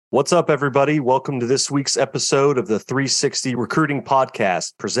What's up, everybody? Welcome to this week's episode of the 360 Recruiting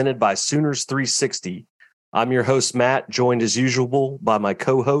Podcast presented by Sooners 360. I'm your host, Matt, joined as usual by my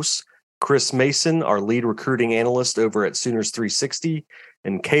co-hosts, Chris Mason, our lead recruiting analyst over at Sooners 360,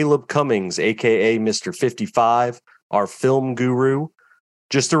 and Caleb Cummings, aka Mr. 55, our film guru.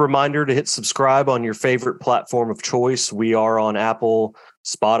 Just a reminder to hit subscribe on your favorite platform of choice. We are on Apple,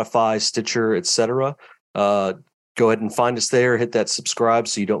 Spotify, Stitcher, etc. Go ahead and find us there. Hit that subscribe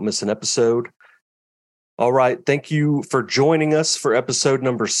so you don't miss an episode. All right. Thank you for joining us for episode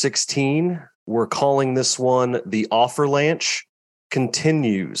number 16. We're calling this one the Offer-lanche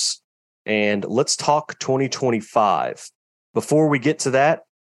Continues. And let's talk 2025. Before we get to that,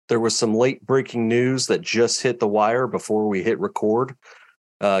 there was some late breaking news that just hit the wire before we hit record.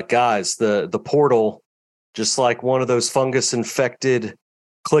 Guys, the portal, just like one of those fungus infected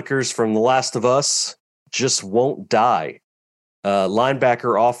clickers from The Last of Us, just won't die.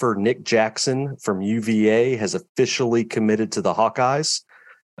 Linebacker offer Nick Jackson from UVA has officially committed to the Hawkeyes.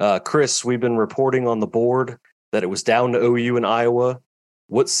 Chris, we've been reporting on the board that it was down to OU in Iowa.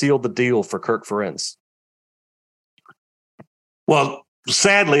 What sealed the deal for Kirk Ferentz? Well,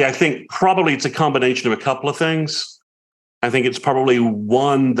 sadly, I think probably it's a combination of a couple of things. I think it's probably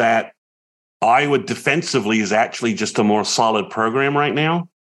one that Iowa defensively is actually just a more solid program right now.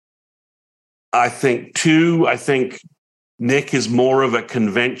 I think Nick is more of a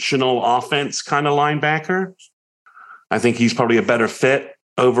conventional offense kind of linebacker. I think he's probably a better fit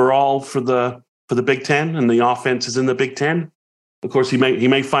overall for the Big Ten, and the offense is in the Big Ten. Of course, he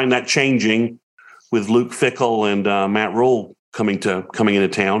may find that changing with Luke Fickell and Matt Rule coming into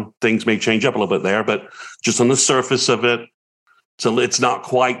town. Things may change up a little bit there, but just on the surface of it, so it's not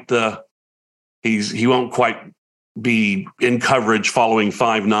quite he won't quite be in coverage following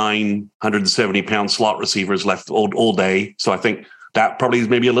 5'9", 170-pound slot receivers left all day. So I think that probably is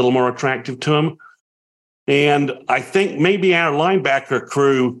maybe a little more attractive to him. And I think maybe our linebacker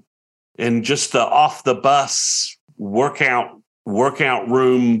crew in just the off-the-bus workout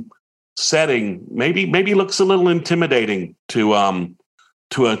room setting maybe looks a little intimidating to a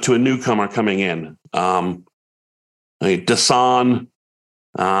newcomer coming in. Dasan,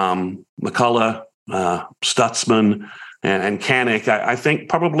 McCullough, Stutzman and Kanik. I think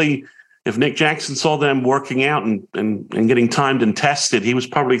probably if Nick Jackson saw them working out and getting timed and tested, he was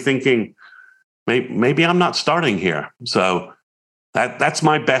probably thinking, maybe I'm not starting here. So that's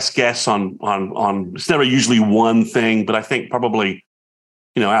my best guess on it's never usually one thing, but I think probably,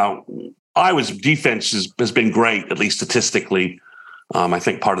 Iowa's defense has been great, at least statistically. I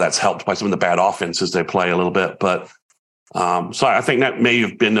think part of that's helped by some of the bad offenses they play a little bit, but so I think that may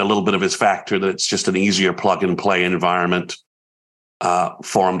have been a little bit of his factor, that it's just an easier plug and play environment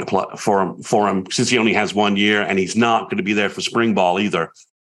for him to play for him since he only has 1 year and he's not going to be there for spring ball either.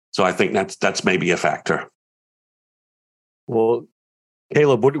 So I think that's maybe a factor. Well,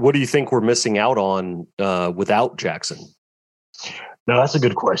 Caleb, what do you think we're missing out on without Jackson? No, that's a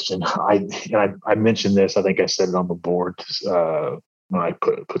good question. I mentioned this. I think I said it on the board when I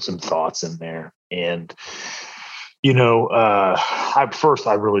put some thoughts in there. And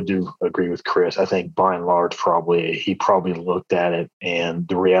I really do agree with Chris. I think by and large, he probably looked at it and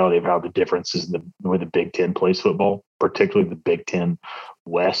the reality of how the difference is in the way the Big Ten plays football, particularly the Big Ten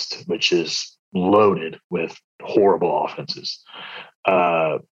West, which is loaded with horrible offenses.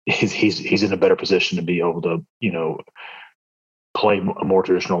 He's in a better position to be able to, play a more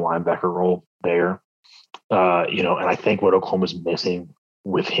traditional linebacker role there. And I think what Oklahoma's missing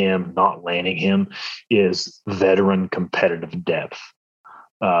with him, not landing him, is veteran competitive depth.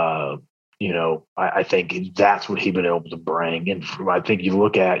 I think that's what he's been able to bring. And I think you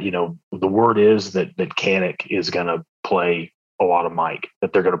look at, the word is that Kanik is going to play a lot of Mike,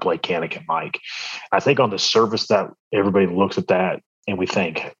 that they're going to play Kanik and Mike. I think on the surface that everybody looks at that and we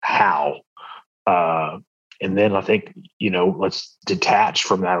think, how? And then I think, let's detach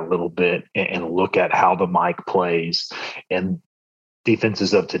from that a little bit and look at how the Mike plays and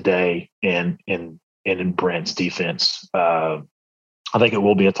defenses of today and in Brent's defense. I think it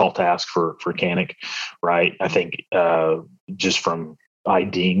will be a tall task for Kanik, right? I think just from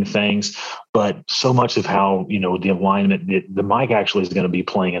IDing things, but so much of how, the alignment, the Mike actually is going to be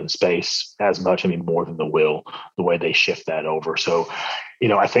playing in the space as much, more than the way they shift that over. So,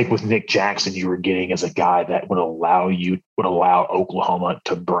 I think with Nick Jackson, you were getting as a guy that would allow Oklahoma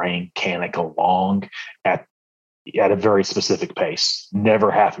to bring Kanik along at a very specific pace.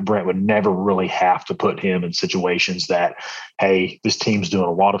 Brent would never really have to put him in situations that, hey, this team's doing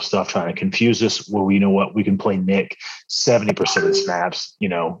a lot of stuff trying to confuse us. Well, you know what? We can play Nick 70% of the snaps,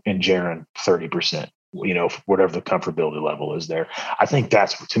 and Jaron 30%. whatever the comfortability level is there. I think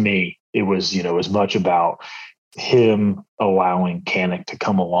that's, to me, it was, as much about him allowing Kanak to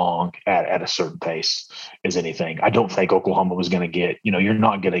come along at a certain pace as anything. I don't think Oklahoma was going to get,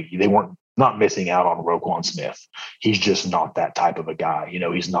 they weren't not missing out on Roquan Smith. He's just not that type of a guy.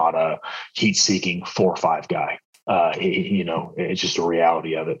 He's not a heat-seeking 4-5 guy. It's just a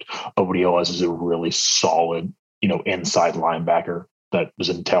reality of it. Obadiah is a really solid, inside linebacker that was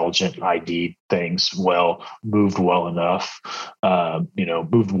intelligent, ID'd things well, moved well enough,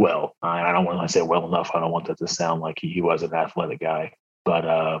 moved well. I don't want to say well enough. I don't want that to sound like he was an athletic guy. But,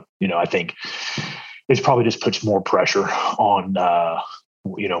 I think it's probably just puts more pressure on,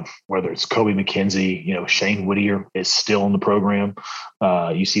 whether it's Kobe McKenzie, Shane Whittier is still in the program.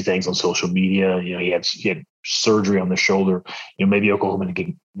 You see things on social media. He had surgery on the shoulder. Maybe Oklahoma,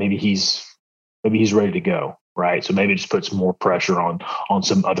 maybe he's ready to go. Right. So maybe it just puts more pressure on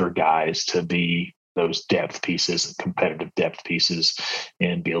some other guys to be those depth pieces, competitive depth pieces,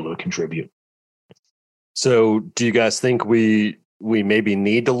 and be able to contribute. So do you guys think we maybe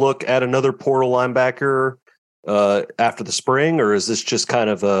need to look at another portal linebacker after the spring, or is this just kind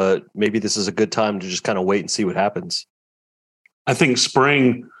of maybe this is a good time to just kind of wait and see what happens? I think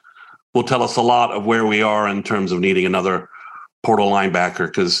spring will tell us a lot of where we are in terms of needing another portal linebacker,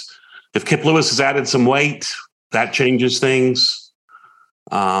 because if Kip Lewis has added some weight, that changes things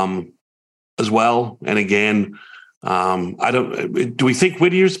as well. And again, do we think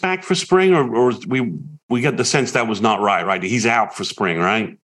Whittier's back for spring, or we get the sense that was not right? Right, he's out for spring,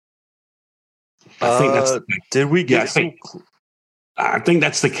 right? I think that's. Did we get? I think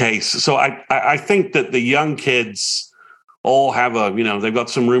that's the case. So I think that the young kids all have they've got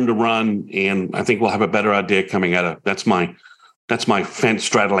some room to run, and I think we'll have a better idea coming out of. That's my fence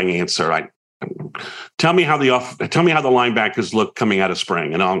straddling answer. Right. Tell me how the linebackers look coming out of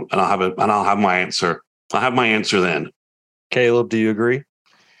spring, and I'll have my answer. I'll have my answer then. Caleb, do you agree?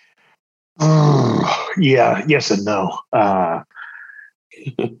 Yeah. Yes and no.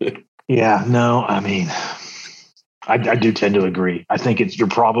 Yeah. No. I mean, I do tend to agree. I think you're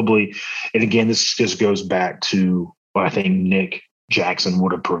probably, and again, this just goes back to what I think Nick Jackson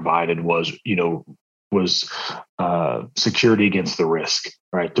would have provided was security against the risk,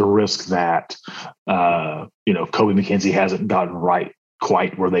 right? The risk that, Kobe McKenzie hasn't gotten right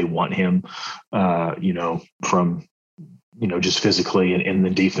quite where they want him, from, just physically and in the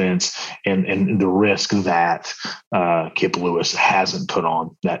defense, and the risk that Kip Lewis hasn't put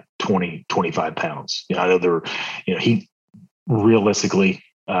on that 20, 25 pounds. I know he realistically,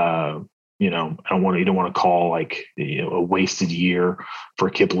 you don't want to call like a wasted year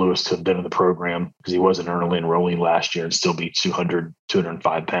for Kip Lewis to have been in the program, because he was an early enrollee last year and still be 200,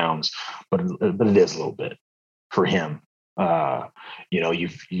 205 pounds. But it is a little bit for him.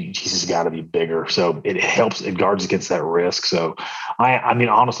 He's just got to be bigger. So it helps. It guards against that risk. So I mean,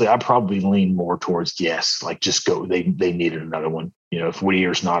 honestly, I probably lean more towards yes, like just go. They needed another one. If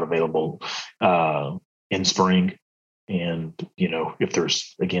Whittier's not available in spring. And, if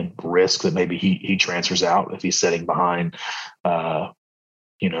there's, again, risk that maybe he transfers out, if he's sitting behind, Jaron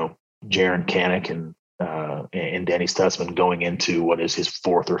Kanak and Danny Stutzman going into what is his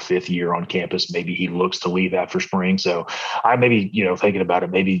 4th or 5th year on campus, maybe he looks to leave after spring. So I maybe, thinking about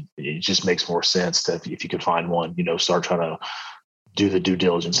it, maybe it just makes more sense to, if you could find one, start trying to do the due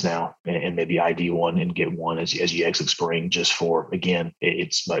diligence now and maybe ID one and get one as you exit spring, just for, again,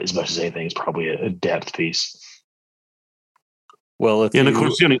 it's as much as anything, it's probably a depth piece. Well, of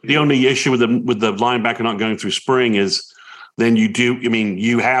course, the only issue with the linebacker not going through spring is then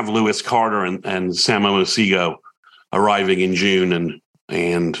you have Lewis Carter and Sam Omosigho arriving in June,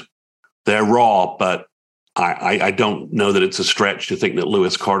 and they're raw, but I don't know that it's a stretch to think that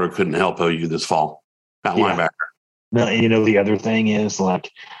Lewis Carter couldn't help OU this fall. That linebacker. No, the other thing is,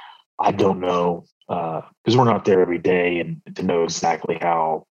 like, I don't know, because we're not there every day, and to know exactly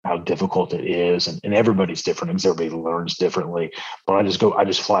how difficult it is, and everybody's different because everybody learns differently. But I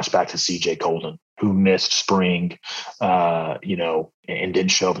just flash back to CJ Colden, who missed spring, and didn't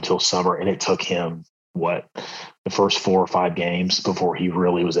show up until summer, and it took him the first 4 or 5 games before he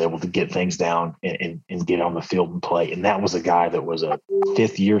really was able to get things down and get on the field and play. And that was a guy that was a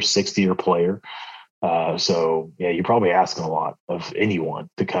 5th year, 6th year player. So yeah, you're probably asking a lot of anyone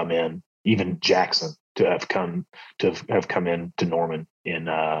to come in, even Jackson, to have come in to Norman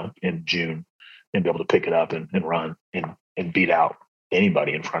in June and be able to pick it up and run and beat out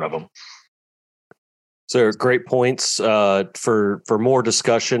anybody in front of them. So great points. For more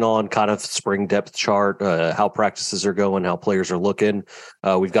discussion on kind of spring depth chart, how practices are going, how players are looking.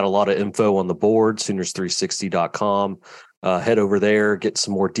 We've got a lot of info on the board, Sooners360.com. Head over there, get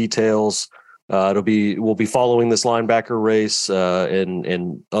some more details. We'll be following this linebacker race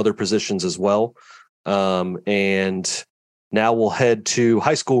in other positions as well. And now we'll head to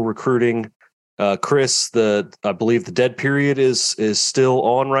high school recruiting. Chris, I believe the dead period is still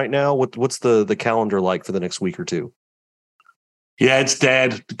on right now. What's the calendar like for the next week or two? Yeah, it's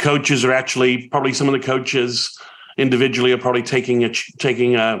dead. The coaches are actually, probably some of the coaches individually are probably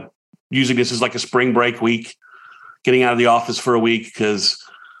using this as like a spring break week, getting out of the office for a week because,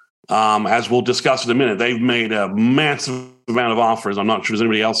 as we'll discuss in a minute, they've made a massive amount of offers. I'm not sure there's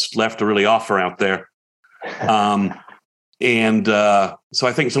anybody else left to really offer out there. So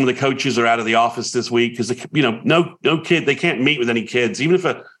I think some of the coaches are out of the office this week because, no kid, they can't meet with any kids. Even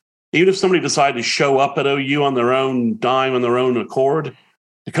if somebody decided to show up at OU on their own dime, on their own accord,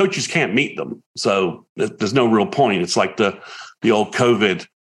 the coaches can't meet them. So there's no real point. It's like the old COVID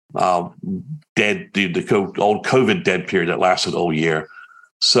old COVID dead period that lasted all year.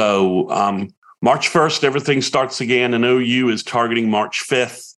 So March 1st, everything starts again, and OU is targeting March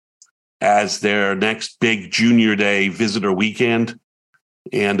 5th as their next big junior day visitor weekend.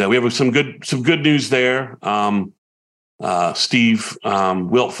 And we have some good news there. Steve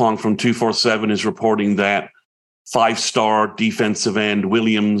Wiltfong from 247 is reporting that 5-star defensive end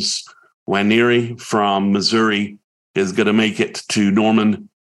Williams Waneri from Missouri is going to make it to Norman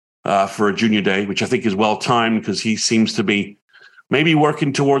for a junior day, which I think is well timed because he seems to be maybe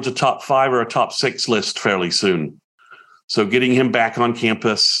working towards a top 5 or a top 6 list fairly soon. So getting him back on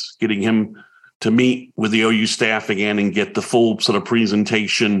campus, getting him to meet with the OU staff again and get the full sort of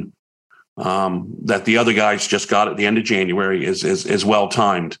presentation that the other guys just got at the end of January is well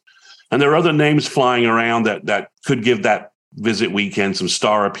timed. And there are other names flying around that could give that visit weekend some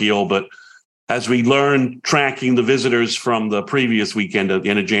star appeal. But as we learn tracking the visitors from the previous weekend at the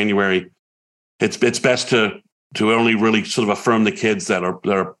end of January, it's best to only really sort of affirm the kids that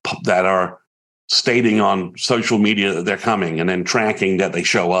are stating on social media that they're coming and then tracking that they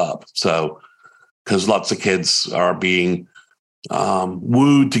show up. So, because lots of kids are being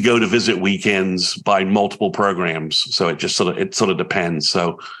wooed to go to visit weekends by multiple programs. So it sort of depends.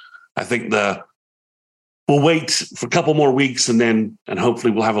 So I think we'll wait for a couple more weeks and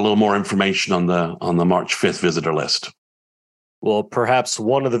hopefully we'll have a little more information on the March 5th visitor list. Well, perhaps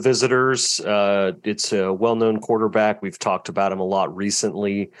one of the visitors, it's a well-known quarterback. We've talked about him a lot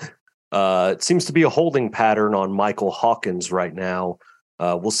recently. It seems to be a holding pattern on Michael Hawkins right now.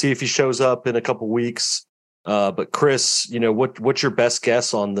 We'll see if he shows up in a couple weeks. But Chris, what's your best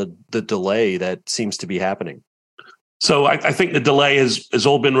guess on the delay that seems to be happening? So I think the delay has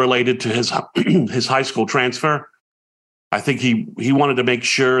all been related to his his high school transfer. I think he wanted to make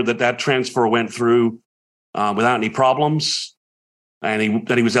sure that transfer went through without any problems, and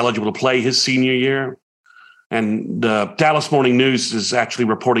that he was eligible to play his senior year. And the Dallas Morning News is actually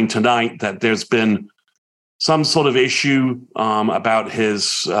reporting tonight that there's been some sort of issue about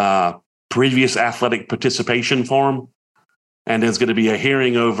his previous athletic participation form, and there's going to be a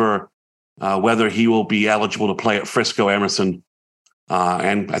hearing over whether he will be eligible to play at Frisco Emerson.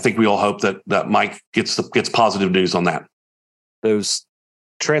 And I think we all hope that Mike gets positive news on that. Those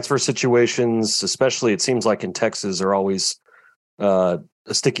transfer situations, especially it seems like in Texas, are always a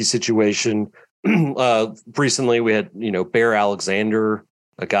sticky situation. Recently we had, Bear Alexander,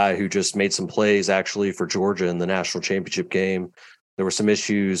 a guy who just made some plays actually for Georgia in the national championship game. There were some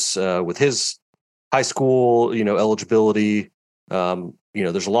issues with his high school, eligibility.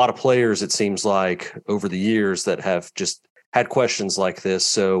 There's a lot of players, it seems like, over the years that have just had questions like this.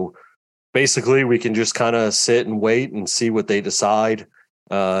 So basically we can just kind of sit and wait and see what they decide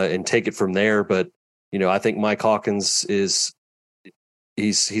and take it from there. But, I think Mike Hawkins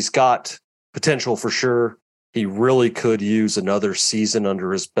he's got potential for sure. He really could use another season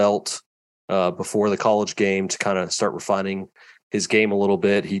under his belt before the college game to kind of start refining his game a little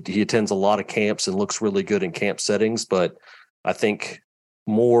bit. He attends a lot of camps and looks really good in camp settings, but I think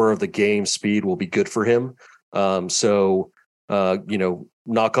more of the game speed will be good for him. So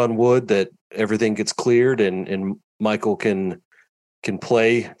knock on wood that everything gets cleared and Michael can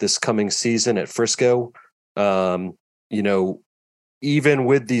play this coming season at Frisco. Even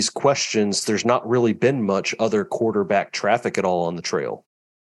with these questions, there's not really been much other quarterback traffic at all on the trail.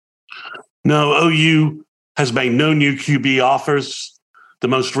 No, OU has made no new QB offers. The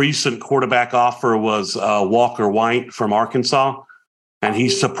most recent quarterback offer was Walker White from Arkansas, and he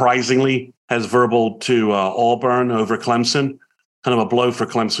surprisingly has verbal to Auburn over Clemson, kind of a blow for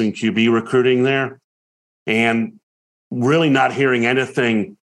Clemson QB recruiting there. And really not hearing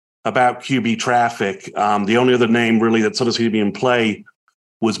anything about QB traffic. The only other name really that sort of seemed to be in play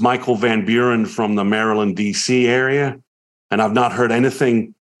was Michael Van Buren from the Maryland, D.C. area. And I've not heard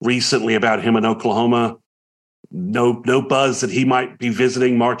anything recently about him in Oklahoma. No buzz that he might be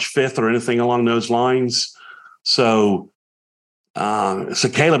visiting March 5th or anything along those lines. So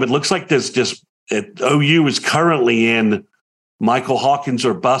Caleb, it looks like OU is currently in Michael Hawkins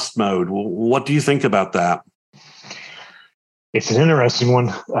or bust mode. What do you think about that? It's an interesting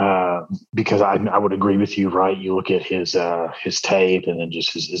one because I would agree with you, right? You look at his tape and then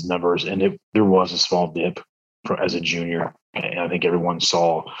just his numbers, and there was a small dip as a junior. And I think everyone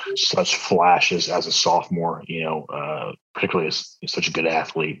saw such flashes as a sophomore, particularly as such a good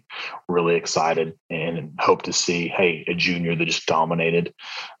athlete, really excited and hope to see, hey, a junior that just dominated.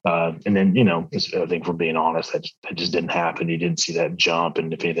 And then, I think, for being honest, that just didn't happen. He didn't see that jump.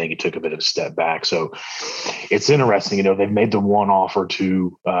 And if anything, he took a bit of a step back. So it's interesting, they've made the one offer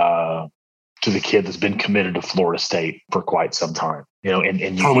to the kid that's been committed to Florida State for quite some time, and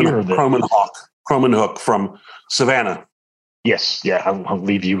you hear that Croman Hook from Savannah. Yes. Yeah. I'll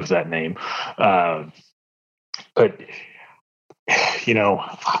leave you with that name. But,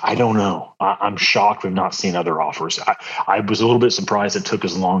 I don't know. I'm shocked we've not seen other offers. I was a little bit surprised it took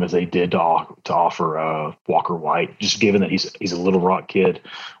as long as they did to offer Walker White, just given that he's a Little Rock kid,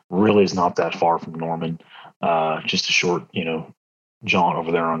 really is not that far from Norman, just a short, jaunt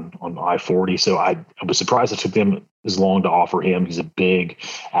over there on I-40. So I was surprised it took them as long to offer him. He's a big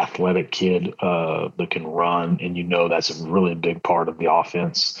athletic kid that can run, and that's a really big part of the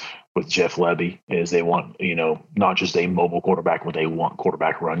offense with Jeff Lebby is they want, not just a mobile quarterback, but they want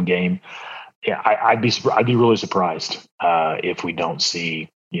quarterback run game. Yeah, I'd be really surprised if we don't see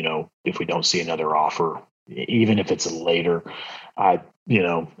another offer, even if it's later.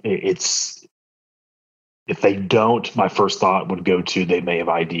 If they don't, my first thought would go to they may have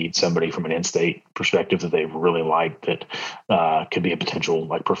ID'd somebody from an in-state perspective that they really like that could be a potential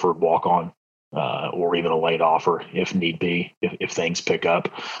preferred walk-on or even a late offer if need be, if things pick up.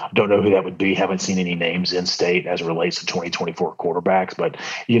 I don't know who that would be. Haven't seen any names in-state as it relates to 2024 quarterbacks, but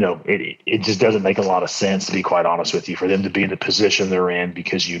it just doesn't make a lot of sense, to be quite honest with you, for them to be in the position they're in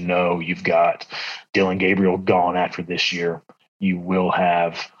because you've got Dylan Gabriel gone after this year. You will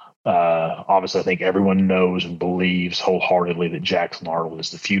have obviously, I think everyone knows and believes wholeheartedly that Jackson Arnold is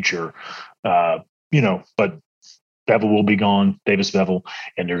the future, but Bevel will be gone, Davis Bevel,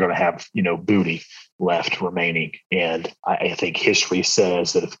 and you're going to have, Booty left remaining. And I think history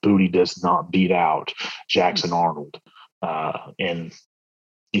says that if Booty does not beat out Jackson Arnold, and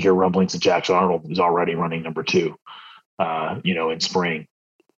you hear rumblings that Jackson Arnold is already running number 2, in spring,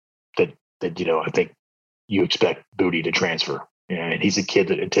 that I think you expect Booty to transfer. And he's a kid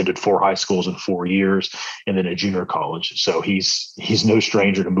that attended 4 high schools in 4 years and then a junior college. So he's no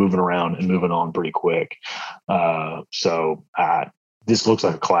stranger to moving around and moving on pretty quick. So this looks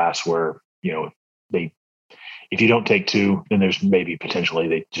like a class where, if you don't take 2, then there's maybe potentially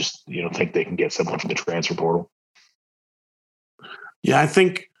they just, think they can get someone from the transfer portal. Yeah, I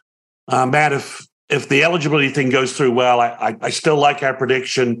think, Matt, if the eligibility thing goes through well, I still like our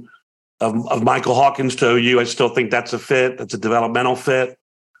prediction of Michael Hawkins to OU. I still think that's a fit. That's a developmental fit.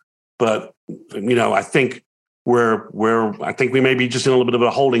 But, I think I think we may be just in a little bit of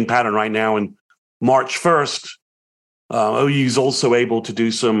a holding pattern right now. And March 1st, OU is also able to do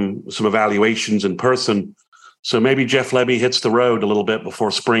some evaluations in person. So maybe Jeff Lebby hits the road a little bit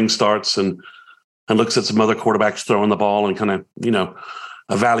before spring starts and looks at some other quarterbacks throwing the ball and kind of,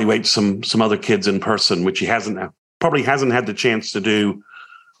 evaluate some other kids in person, which he probably hasn't had the chance to do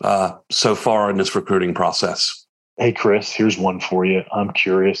so far in this recruiting process. Hey, Chris, here's one for you. I'm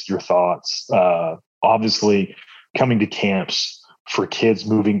curious your thoughts. Obviously, coming to camps for kids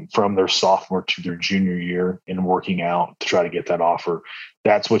moving from their sophomore to their junior year and working out to try to get that offer,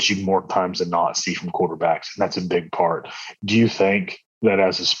 that's what you more times than not see from quarterbacks. And that's a big part. Do you think that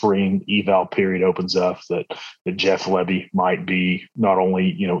as the spring eval period opens up, that Jeff Lebby might be not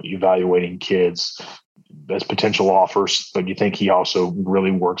only, evaluating kids as potential offers, but you think he also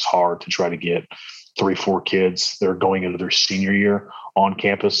really works hard to try to get 3-4 kids that are going into their senior year on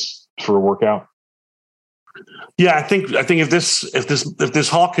campus for a workout? Yeah, I think if this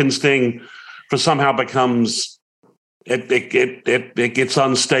Hawkins thing for somehow becomes it gets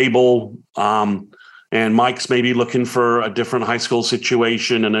unstable, and Mike's maybe looking for a different high school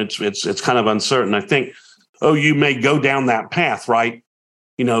situation, and it's kind of uncertain. I think OU may go down that path, right?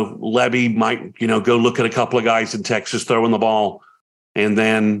 Lebby might, go look at a couple of guys in Texas throwing the ball and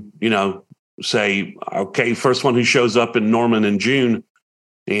then, say, okay, first one who shows up in Norman in June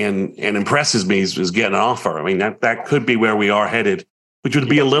and impresses me is getting an offer. I mean, that could be where we are headed, which would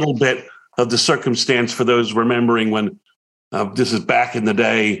be a little bit of the circumstance for those remembering when this is back in the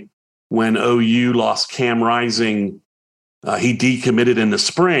day when OU lost Cam Rising He decommitted in the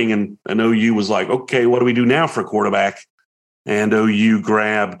spring, and OU was like, okay, what do we do now for quarterback? And OU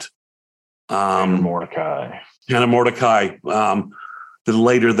grabbed Mordecai. Hannah Mordecai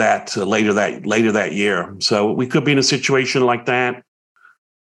later that year. So we could be in a situation like that.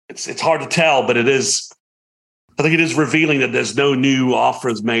 It's hard to tell, but I think it is revealing that there's no new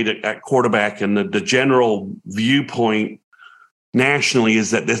offers made at quarterback, and the general viewpoint nationally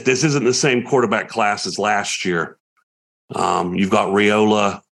is that this isn't the same quarterback class as last year. You've got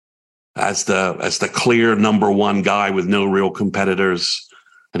Raiola as the clear number one guy with no real competitors,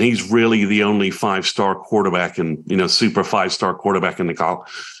 and he's really the only 5-star quarterback and super 5-star quarterback in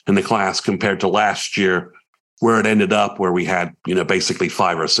the class compared to last year, where it ended up where we had basically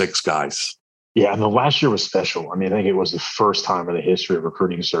 5 or 6 guys. Yeah, and the last year was special. I mean, I think it was the first time in the history of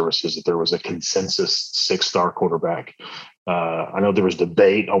recruiting services that there was a consensus 6-star quarterback. I know there was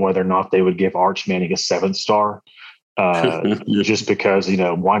debate on whether or not they would give Arch Manning a 7-star, just because,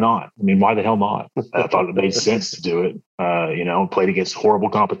 why not? I mean, why the hell not? I thought it made sense to do it. Played against horrible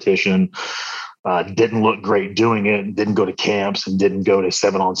competition, didn't look great doing it, didn't go to camps, and didn't go to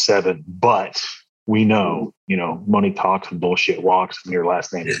 7-on-7, but we know, money talks and bullshit walks, and your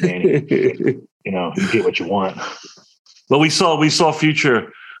last name is Manning. You get what you want. Well, we saw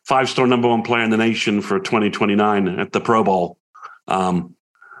future 5-star number one player in the nation for 2029 at the Pro Bowl.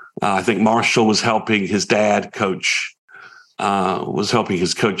 I think Marshall was helping his dad coach. Helping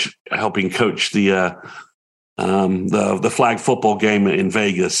coach the flag football game in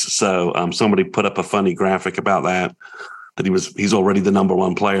Vegas. So somebody put up a funny graphic about that he's already the number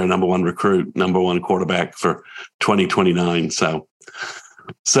one player, number one recruit, number one quarterback for 2029.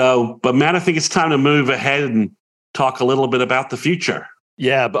 But Matt, I think it's time to move ahead and talk a little bit about the future.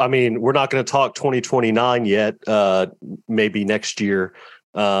 Yeah, but I mean, we're not going to talk 2029 yet, maybe next year,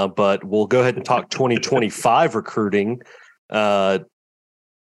 but we'll go ahead and talk 2025 recruiting.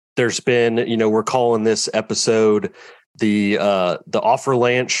 There's been, we're calling this episode the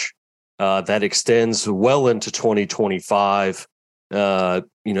Offer-lanche that extends well into 2025. The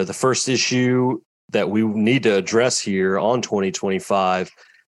first issue that we need to address here on 2025,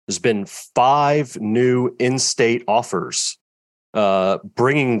 there's been 5 new in-state offers,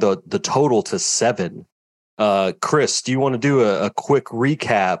 bringing the total to 7. Chris, do you want to do a quick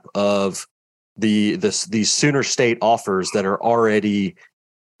recap of these Sooner State offers that are already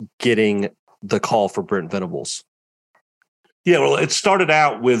getting the call for Brent Venables? Yeah, well, it started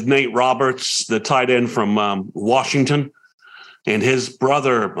out with Nate Roberts, the tight end from Washington, and his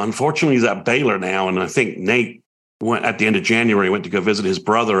brother, unfortunately, is at Baylor now. And I think Nate went at the end of January, went to go visit his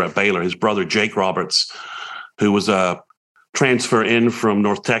brother at Baylor, his brother, Jake Roberts, who was a transfer in from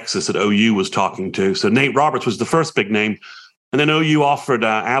North Texas that OU was talking to. So Nate Roberts was the first big name. And then OU offered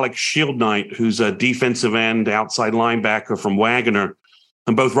Alex Shieldknight, who's a defensive end outside linebacker from Wagoner.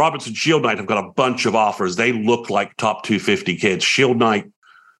 And both Roberts and Shieldknight have got a bunch of offers. They look like top 250 kids. Shieldknight,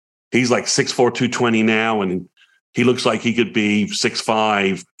 he's like 6'4", 220 now, and he looks like he could be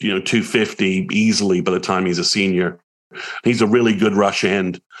 6'5", 250 easily by the time he's a senior. He's a really good rush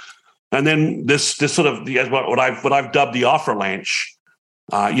end. And then this sort of what I've dubbed the Offer-lanche.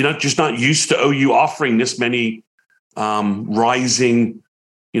 Just not used to OU offering this many rising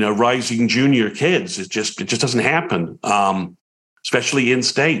junior kids. It just doesn't happen. Especially in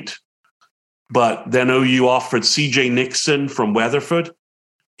state. But then OU offered CJ Nixon from Weatherford.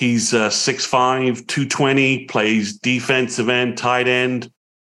 He's 6'5", 220, plays defensive end, tight end,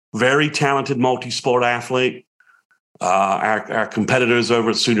 very talented multi-sport athlete. Our competitors over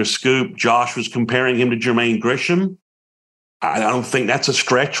at Sooner Scoop, Josh was comparing him to Jermaine Grisham. I don't think that's a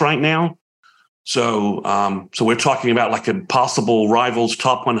stretch right now. So we're talking about like a possible rivals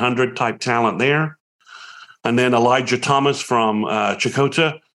top 100 type talent there. And then Elijah Thomas from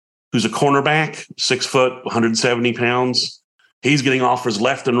Chakota, who's a cornerback, 6 foot, 170 pounds. He's getting offers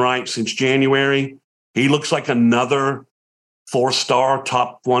left and right since January. He looks like another 4-star,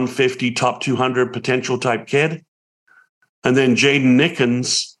 top 150, top 200 potential type kid. And then Jaden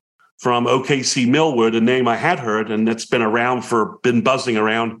Nickens from OKC Millwood, a name I had heard, and that's been buzzing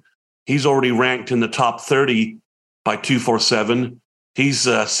around. He's already ranked in the top 30 by 247. He's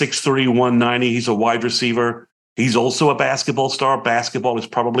 6'3", 190. He's a wide receiver. He's also a basketball star. Basketball is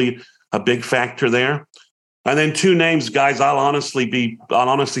probably a big factor there. And then 2 names, guys, I'll honestly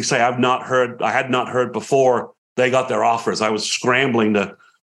say I had not heard before they got their offers. I was scrambling to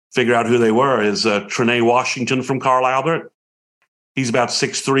figure out who they were. Is Trinae Washington from Carl Albert. He's about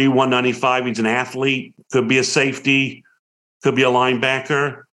 6'3", 195. He's an athlete. Could be a safety. Could be a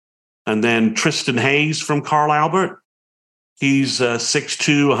linebacker. And then Tristan Hayes from Carl Albert. He's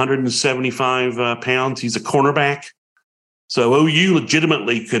 6'2", 175 pounds. He's a cornerback. So OU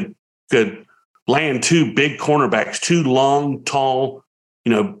legitimately could land two big cornerbacks, two long, tall,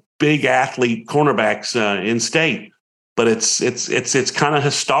 big athlete cornerbacks in state. But it's kind of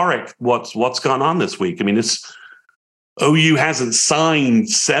historic what's gone on this week. I mean, OU hasn't signed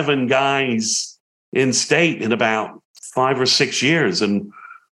 7 guys in state in about 5 or 6 years, and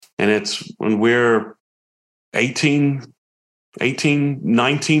it's when we're 19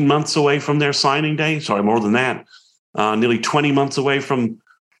 months away from their signing day. Sorry, more than that. Nearly 20 months away from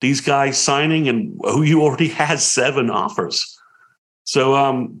these guys signing, and OU already has 7 offers.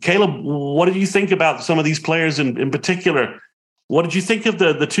 So, Caleb, what did you think about some of these players in particular? What did you think of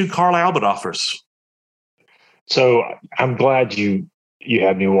the 2 Carl Albert offers? So I'm glad you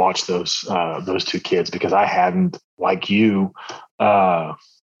had me watch those 2 kids, because I hadn't, like you. I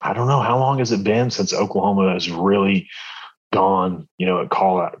don't know, how long has it been since Oklahoma has really gone, at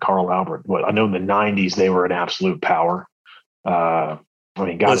Carl Albert. Well, I know in the 90s they were an absolute power.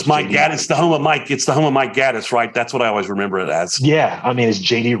 It's Mike Gaddis, the home of Mike. It's the home of Mike Gaddis, right? That's what I always remember it as. Yeah, I mean, is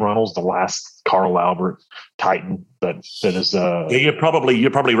J.D. Runnels the last Carl Albert Titan that is? Yeah, you're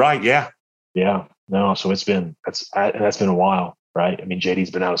probably right. Yeah. No, so that's been a while, right? I mean,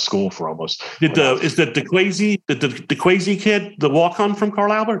 JD's been out of school for almost. Is the DeQuazy kid the walk-on from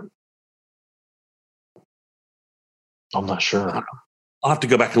Carl Albert? I'm not sure. I'll have to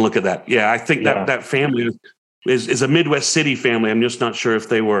go back and look at that. Yeah, I think that family is a Midwest City family. I'm just not sure if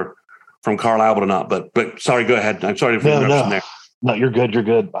they were from Carl Albert or not. But sorry, go ahead. I'm sorry for the interruption there. No, you're good. You're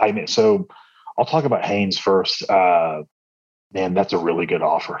good. I mean, so I'll talk about Haynes first. Man, that's a really good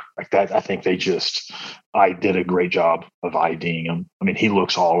offer. Like that, I think I did a great job of IDing him. I mean, he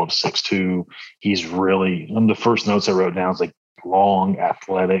looks all of 6'2". He's really, one of the first notes I wrote down is like long,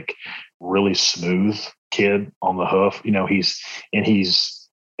 athletic, really smooth kid on the hoof. He's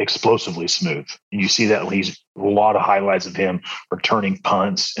explosively smooth. And you see that when he's a lot of highlights of him returning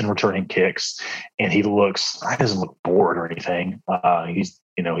punts and returning kicks. And he doesn't look bored or anything. He's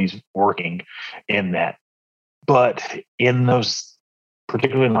working in that. But in those,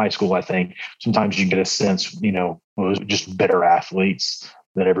 particularly in high school, I think sometimes you get a sense, just better athletes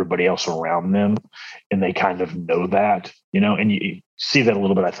than everybody else around them. And they kind of know that, and you see that a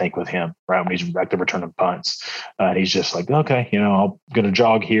little bit, I think, with him, right? When he's back to returning punts. And he's just like, okay, I'm going to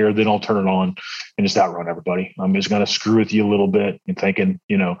jog here, then I'll turn it on and just outrun everybody. I'm just going to screw with you a little bit and thinking,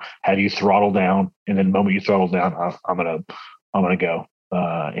 have you throttle down? And then the moment you throttle down, I'm going to go.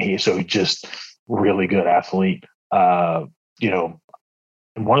 He's just really good athlete. And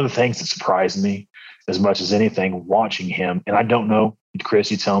one of the things that surprised me as much as anything watching him, and I don't know,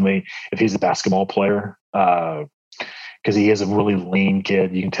 Chris, you tell me if he's a basketball player, because he is a really lean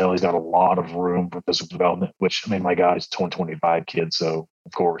kid. You can tell he's got a lot of room for physical development, which, I mean, my God, he's 25 kid. So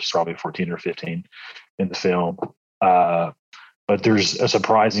of course, probably 14 or 15 in the film. But there's a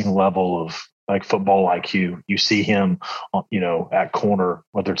surprising level of like football IQ. You see him, at corner,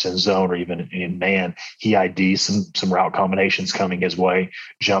 whether it's in zone or even in man, he IDs some route combinations coming his way,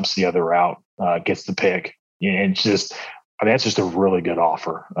 jumps the other route, gets the pick. And that's just a really good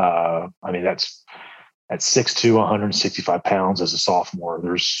offer. That's at 6'2", 165 pounds as a sophomore.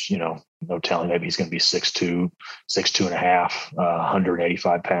 There's, no telling maybe he's going to be 6'2", 6'2.5",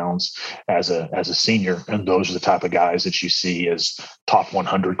 185 pounds as a senior. And those are the type of guys that you see as top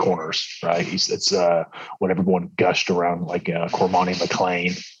 100 corners, right? It's what everyone gushed around, like Cormani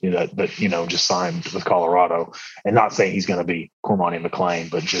McLean, that just signed with Colorado. And not saying he's going to be Cormani McLean,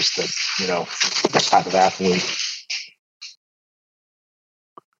 but just that type of athlete.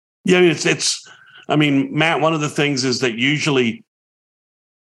 Yeah, I mean, Matt, one of the things is that usually,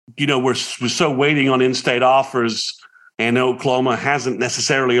 we're so waiting on in-state offers, and Oklahoma hasn't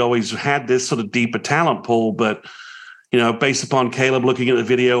necessarily always had this sort of deeper talent pool. But, based upon Caleb looking at the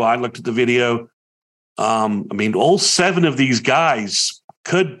video, I looked at the video. All 7 of these guys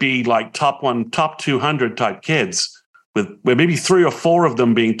could be like top 200 type kids, with maybe 3 or 4 of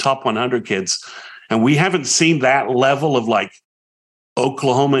them being top 100 kids. And we haven't seen that level of like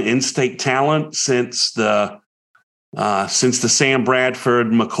Oklahoma in-state talent since the Sam Bradford,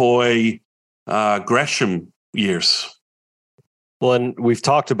 McCoy, Gresham years. Well, and we've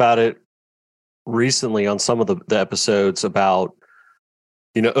talked about it recently on some of the episodes about,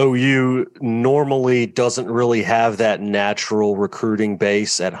 OU normally doesn't really have that natural recruiting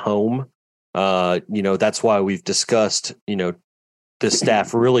base at home. That's why we've discussed, the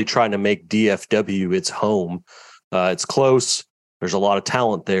staff really trying to make DFW its home. It's close. There's a lot of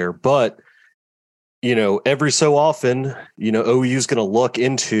talent there, but every so often, OU is going to look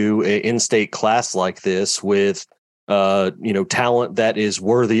into an in-state class like this with, talent that is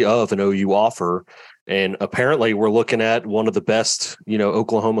worthy of an OU offer. And apparently we're looking at one of the best,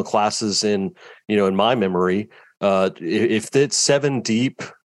 Oklahoma classes in my memory. If it's 7 deep,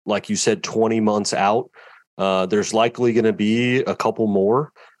 like you said, 20 months out, there's likely going to be a couple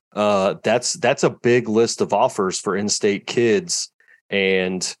more. That's a big list of offers for in-state kids.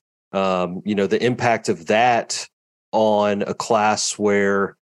 And, the impact of that on a class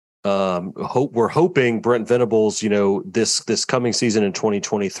where we're hoping Brent Venables, this coming season in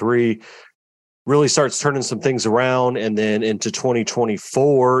 2023 really starts turning some things around. And then into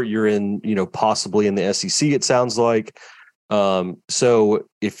 2024, you're in, possibly in the SEC, it sounds like. So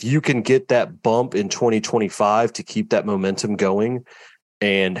if you can get that bump in 2025 to keep that momentum going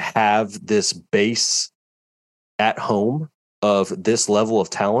and have this base at home of this level of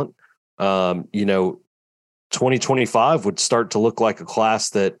talent, 2025 would start to look like a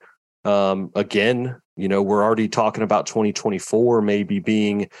class that, again, we're already talking about 2024 maybe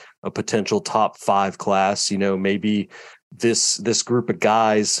being a potential top 5 class. Maybe this group of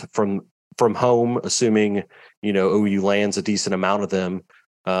guys from home, assuming OU lands a decent amount of them.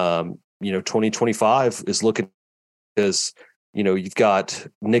 2025 is looking as you've got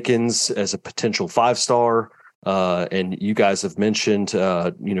Nickens as a potential 5-star. And you guys have mentioned,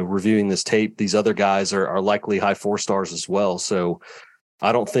 reviewing this tape, these other guys are likely high 4-stars as well. So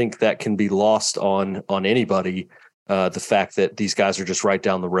I don't think that can be lost on anybody. The fact that these guys are just right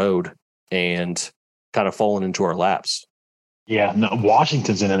down the road and kind of falling into our laps. Yeah, no,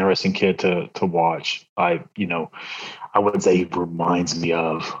 Washington's an interesting kid to watch. I would say he reminds me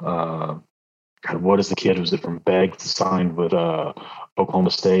of what is the kid who's from Begg signed with Oklahoma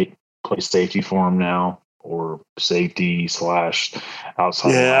State, plays safety for him now, or safety / outside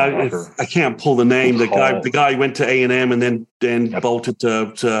linebacker. I can't pull the name. The guy went to A&M and then bolted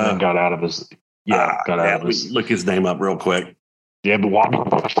to and got out of his look his name up real quick. Yeah, but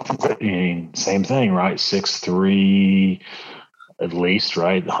Washington, same thing, right? 6'3", at least,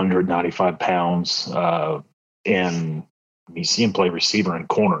 right? 195 pounds. And you see him play receiver and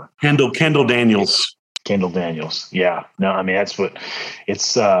corner. Kendall Daniels. Yeah. No, I mean, that's what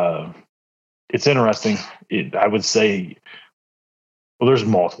it's interesting. I would say, well, there's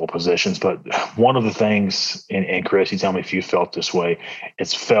multiple positions, but one of the things, and Chris, you tell me if you felt this way,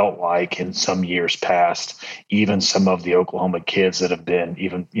 it's felt like in some years past, even some of the Oklahoma kids that have been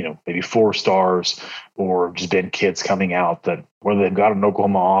even, maybe 4-stars or just been kids coming out that whether they've got an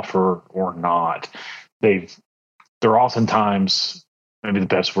Oklahoma offer or not, they're oftentimes, maybe the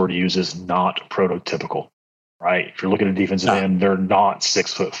best word to use is not prototypical, right? If you're looking at defensive end, they're not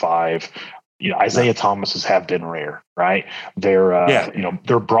 6'5". Isaiah Thomas's have been rare, right? They're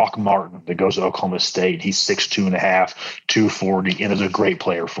Brock Martin that goes to Oklahoma State. He's 6'2.5", 240, and is a great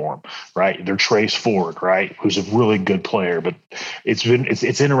player for him, right? They're Trace Ford, right, who's a really good player. But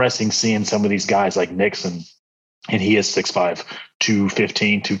it's interesting seeing some of these guys like Nixon, and he is 6'5",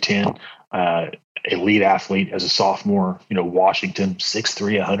 215, 210. Elite athlete as a sophomore. Washington,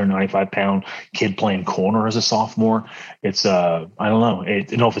 6'3", 195-pound kid playing corner as a sophomore. It's I don't know. I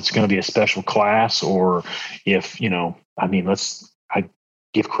don't know if it's going to be a special class or if I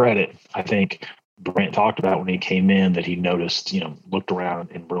give credit. I think Brent talked about when he came in that he noticed, looked around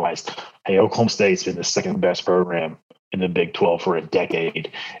and realized, hey, Oklahoma State's been the second best program in the Big 12 for a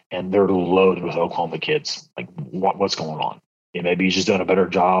decade, and they're loaded with Oklahoma kids. Like, what's going on? Maybe he's just done a better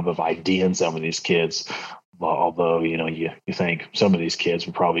job of IDing some of these kids. Although, you think some of these kids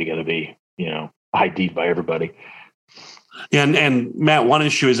are probably going to be, ID'd by everybody. Yeah, and Matt, one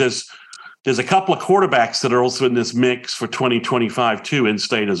issue is there's a couple of quarterbacks that are also in this mix for 2025 too, in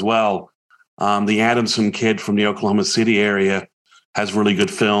state as well. The Adamson kid from the Oklahoma City area has really good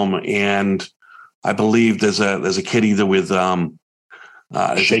film, and I believe there's a kid either with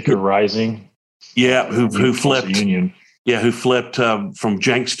Shaker Rising. Yeah, who flipped Union. Yeah, who flipped from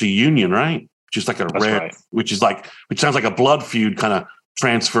Jenks to Union, right? Which sounds like a blood feud kind of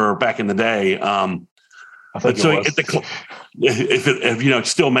transfer back in the day. I think it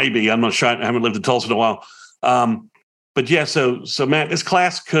still may be. I'm not sure. I haven't lived in Tulsa in a while. But yeah, so Matt, this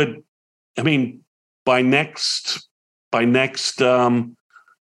class could, by next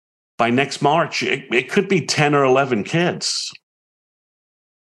March, it could be 10 or 11 kids.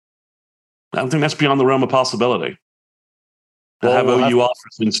 I don't think that's beyond the realm of possibility. To have OU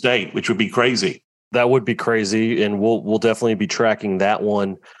offers in state, which would be crazy. That would be crazy, and we'll definitely be tracking that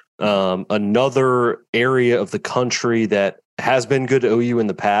one. Another area of the country that has been good to OU in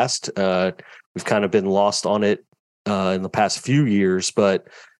the past, we've kind of been lost on it in the past few years, but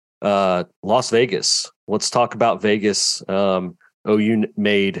Las Vegas. Let's talk about Vegas. OU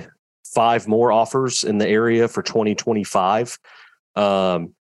made 5 more offers in the area for 2025.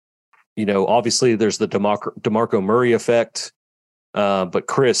 Obviously there's the DeMarco Murray effect. But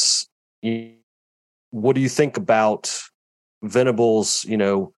Chris, what do you think about Venables?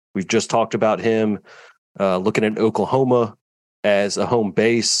 We've just talked about him looking at Oklahoma as a home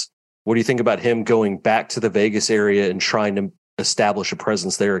base. What do you think about him going back to the Vegas area and trying to establish a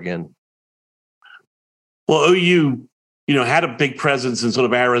presence there again? Well, OU, had a big presence in sort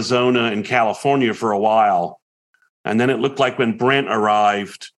of Arizona and California for a while. And then it looked like when Brent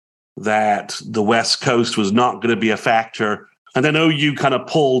arrived that the West Coast was not going to be a factor. And then OU kind of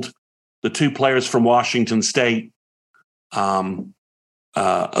pulled the two players from Washington State, Ozetta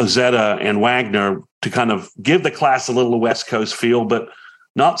and Wagner, to kind of give the class a little West Coast feel, but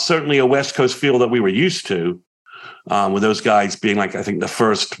not certainly a West Coast feel that we were used to, with those guys being like, I think, the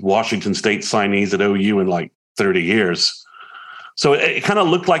first Washington State signees at OU in like 30 years. So it kind of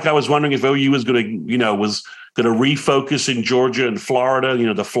looked like I was wondering if OU was going to, refocus in Georgia and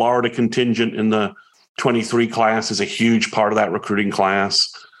Florida. The Florida contingent in the 23 class is a huge part of that recruiting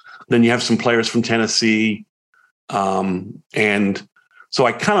class. Then you have some players from Tennessee. And so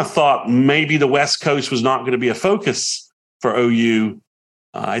I kind of thought maybe the West Coast was not going to be a focus for OU.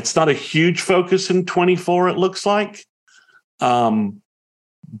 It's not a huge focus in 24, it looks like. But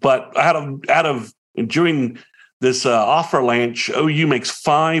during this Offer-lanche, OU makes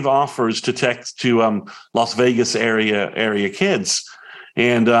 5 offers to Las Vegas area kids.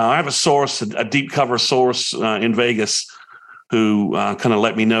 And I have a source, a deep cover source in Vegas, who kind of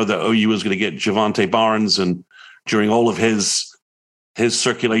let me know that OU was going to get Javante Barnes. And during all of his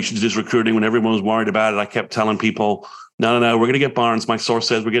circulations, his recruiting, when everyone was worried about it, I kept telling people, no, we're going to get Barnes. My source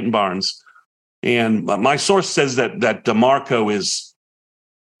says we're getting Barnes. And my source says that DeMarco is,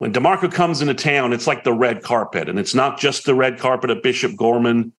 when DeMarco comes into town, it's like the red carpet. And it's not just the red carpet at Bishop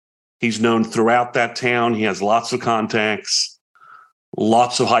Gorman. He's known throughout that town. He has lots of contacts,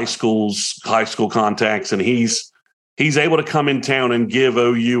 lots of high school contacts. And he's able to come in town and give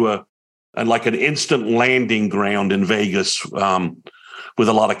OU like an instant landing ground in Vegas with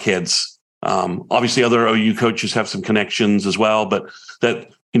a lot of kids. Obviously, other OU coaches have some connections as well, but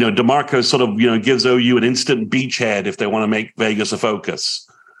that, DeMarco sort of, gives OU an instant beachhead if they want to make Vegas a focus.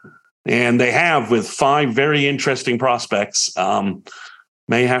 And they have, with 5 very interesting prospects. We're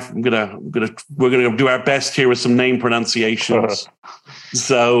gonna do our best here with some name pronunciations.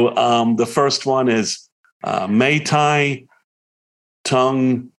 So the first one is Meitai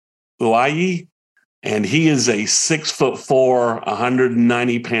Tung Uai, and he is a 6'4",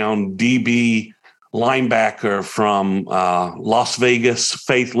 190-pound DB linebacker from Las Vegas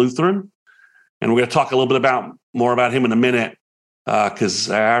Faith Lutheran. And we're going to talk a little bit more about him in a minute,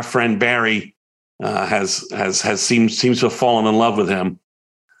 because our friend Barry seems to have fallen in love with him.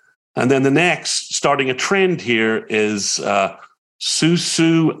 And then the next, starting a trend here, is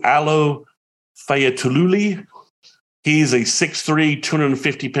Susu Alo Fayetululi. He's a 6'3",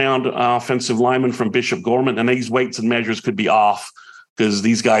 250-pound offensive lineman from Bishop Gorman, and these weights and measures could be off because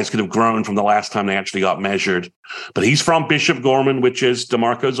these guys could have grown from the last time they actually got measured. But he's from Bishop Gorman, which is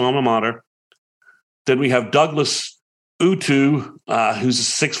DeMarco's alma mater. Then we have Douglas Utu, who's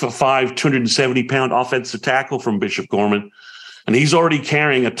a 6'5", 270-pound offensive tackle from Bishop Gorman, and he's already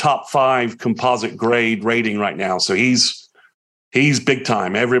carrying a top 5 composite grade rating right now. So he's big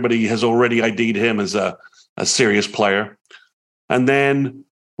time. Everybody has already ID'd him as a serious player. And then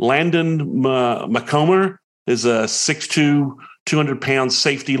Landon McComber is a 6'2", 200-pound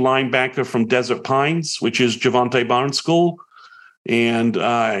safety linebacker from Desert Pines, which is Javante Barnes' school. And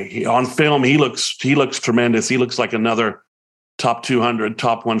on film, he looks tremendous. He looks like another top 200,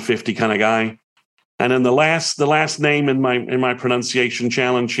 top 150 kind of guy. And then the last name in my pronunciation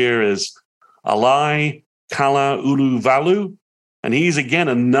challenge here is Alai Kala Uluvalu. And he's, again,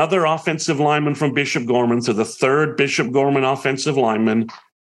 another offensive lineman from Bishop Gorman. So the third Bishop Gorman offensive lineman,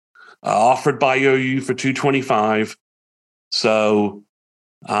 offered by OU for $225. So,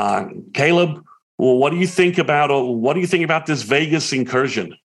 Caleb, well, what do you think about this Vegas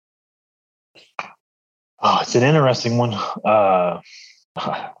incursion? Oh, it's an interesting one. I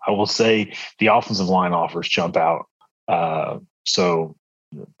will say the offensive line offers jump out. So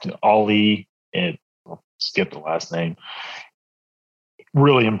Ali, and I'll skip the last name.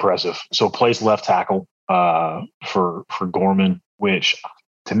 Really impressive. So plays left tackle for Gorman, which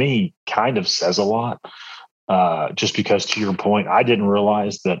to me kind of says a lot. Just because, to your point, I didn't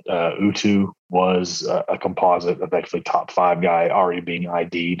realize that Utu was a composite, effectively top 5 guy already being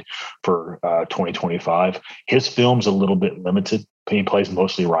ID'd for 2025. His film's a little bit limited. He plays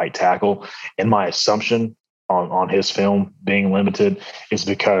mostly right tackle. And my assumption on his film being limited is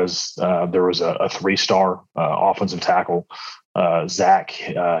because there was a 3-star offensive tackle Zach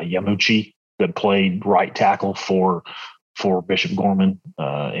Yamuchi that played right tackle for Bishop Gorman.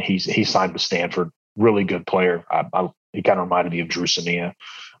 He signed with Stanford. Really good player. He kind of reminded me of Drew Samia.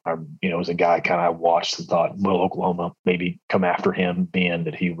 Was a guy kind of watched and thought, will Oklahoma maybe come after him, being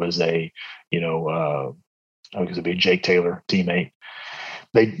that he was a Jake Taylor teammate.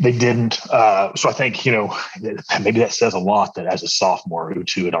 They didn't. So I think, maybe that says a lot that as a sophomore,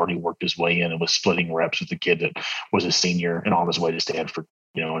 Utu had already worked his way in and was splitting reps with the kid that was a senior and on his way to Stanford,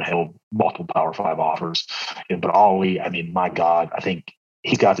 and held multiple Power 5 offers. But Ollie, my God, I think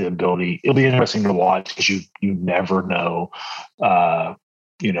he's got the ability. It'll be interesting to watch because you never know, how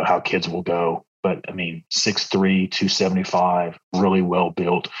kids will go. But 6'3", 275, really well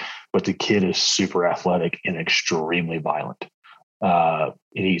built. But the kid is super athletic and extremely violent. And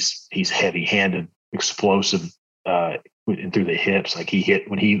he's heavy-handed, explosive, and through the hips. Like he's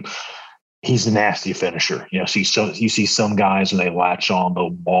a nasty finisher. You see some guys when they latch on the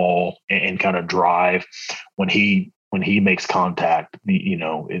ball and kind of drive. When he makes contact,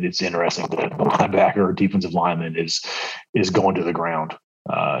 it's interesting. The linebacker or defensive lineman is going to the ground.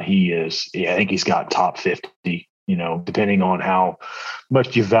 I think he's got top 50. Depending on how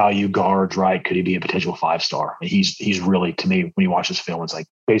much you value guards, right? Could he be a potential 5-star? He's really, to me, when you watch this film, it's like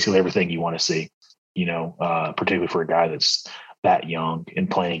basically everything you want to see, particularly for a guy that's that young and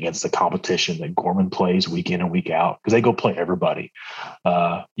playing against the competition that Gorman plays week in and week out, because they go play everybody,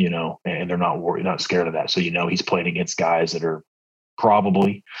 and they're not scared of that. So, he's playing against guys that are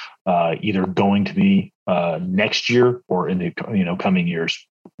probably either going to be next year or in the coming years,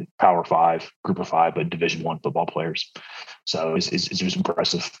 Power 5, Group of 5, but Division I football players. So it's just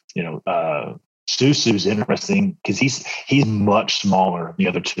impressive. Susu's interesting because he's much smaller than the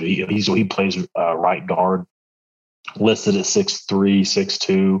other two. He plays right guard, listed at 6'3",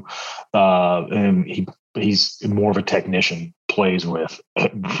 6'2", and he's more of a technician. Plays with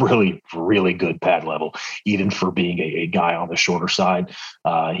really, really good pad level, even for being a guy on the shorter side.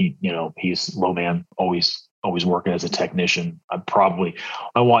 He's low man, always working as a technician. I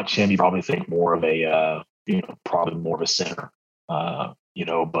watch him. You probably think more of a, probably more of a center. But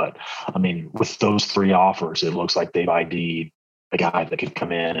with those 3 offers, it looks like they've ID'd a guy that could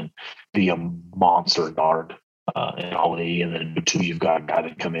come in and be a monster guard in Ollie, and then 2, you've got a guy that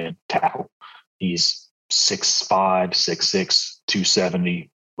can come in tackle. He's 6'5", 6'6", 270,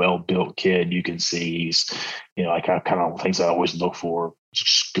 well-built kid. You can see he's, I kind of things I always look for,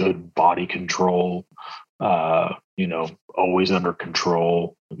 just good body control, always under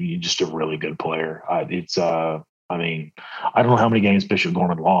control. Just a really good player. I don't know how many games Bishop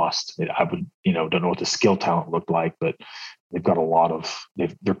Gorman lost. I would, don't know what the skill talent looked like, but they've got a lot of,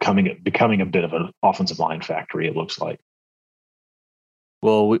 they're becoming a bit of an offensive line factory, it looks like.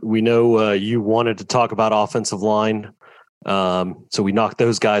 Well, we know you wanted to talk about offensive line, so we knocked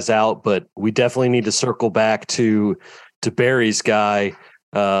those guys out. But we definitely need to circle back to Barry's guy,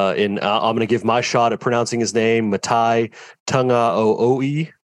 and I'm going to give my shot at pronouncing his name, Matai Tunga-O'Oe.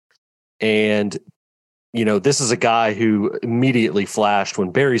 And this is a guy who immediately flashed when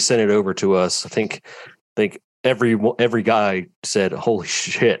Barry sent it over to us. I think every guy said, "Holy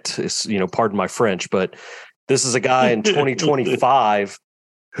shit!" It's, pardon my French, but this is a guy in 2025.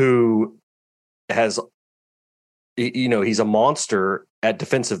 Who has, he's a monster at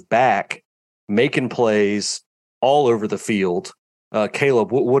defensive back, making plays all over the field.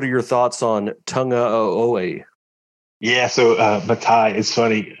 Caleb, what are your thoughts on Tunga-O'Oe? Yeah, so Matai, it's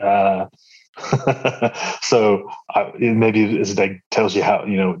funny. So maybe that tells you how,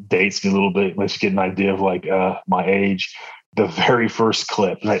 dates me a little bit, lets you get an idea of like my age. The very first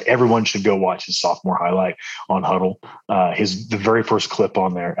clip, like everyone should go watch his sophomore highlight on Huddle. The very first clip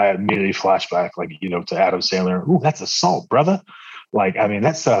on there, I immediately flashback, to Adam Sandler. Ooh, that's assault, brother.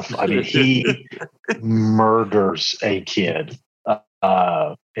 That stuff. He murders a kid.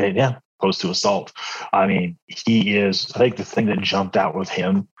 And yeah, opposed to assault. He is. I think the thing that jumped out with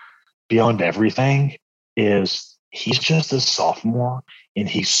him beyond everything is he's just a sophomore. And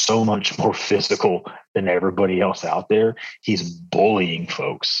he's so much more physical than everybody else out there. He's bullying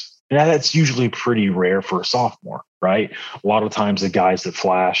folks. Now, that's usually pretty rare for a sophomore, right? A lot of times the guys that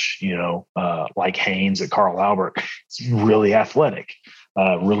flash, like Haynes at Carl Albert, it's really athletic,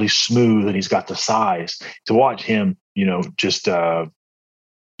 really smooth, and he's got the size. To watch him, it's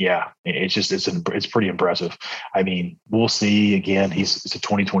pretty impressive. We'll see. Again, it's a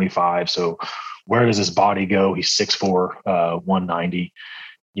 2025, so where does his body go? He's 6'4", 190,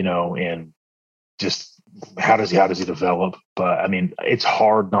 and just how does he develop? But it's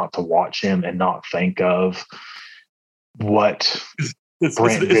hard not to watch him and not think of what is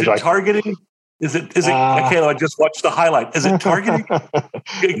it targeting? Is it? Okay, I just watched the highlight. Is it targeting?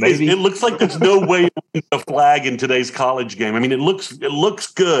 Maybe. It looks like there's no way to win a flag in today's college game. I mean, it looks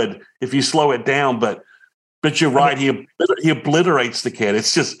good if you slow it down, but you're right. He obliterates the kid.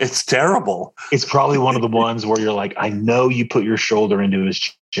 It's terrible. It's probably one of the ones where you're like, I know you put your shoulder into his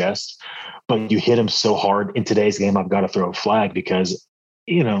chest, but you hit him so hard in today's game. I've got to throw a flag because,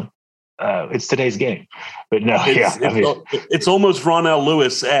 it's today's game. But no, it's almost Ronell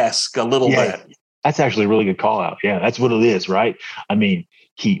Lewis-esque a little bit. That's actually a really good call out. Yeah, that's what it is, right? I mean,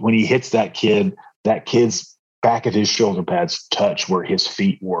 when he hits that kid's back of his shoulder pads touch where his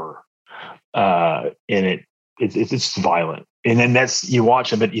feet were, and it's violent. And then you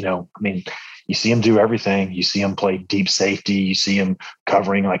watch him, but you see him do everything. You see him play deep safety. You see him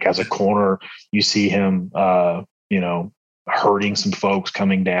covering like as a corner. You see him, hurting some folks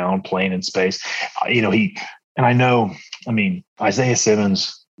coming down, playing in space. Isaiah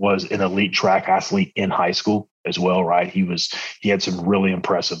Simmons was an elite track athlete in high school as well, right? He had some really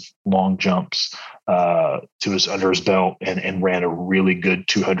impressive long jumps under his belt and ran a really good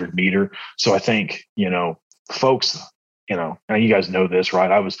 200 meter. So I think, folks, and you guys know this,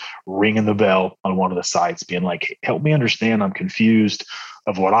 right? I was ringing the bell on one of the sites being like, help me understand. I'm confused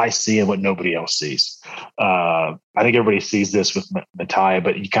of what I see and what nobody else sees. I think everybody sees this with Mattia,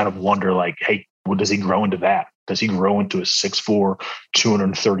 but you kind of wonder like, hey, well, does he grow into that? Does he grow into a 6'4",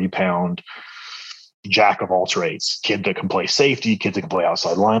 230-pound jack of all trades? Kid that can play safety, kid that can play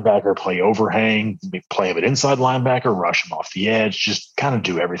outside linebacker, play overhang, play him at inside linebacker, rush him off the edge, just kind of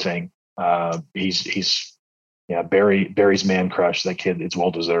do everything. Barry's man crush. That kid, it's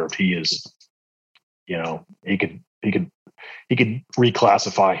well deserved. He is, he could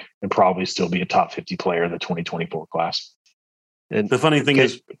reclassify and probably still be a top 50 player in the 2024 class. And the funny thing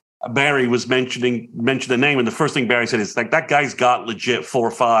is, Barry was mentioned the name, and the first thing Barry said is like, that guy's got legit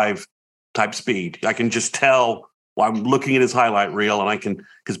 4.5 type speed. I can just tell while I'm looking at his highlight reel, and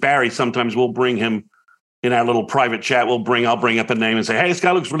because Barry sometimes will bring him in our little private chat. I'll bring up a name and say, hey, this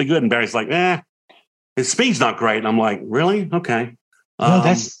guy looks really good, and Barry's like, his speed's not great. And I'm like, really? Okay.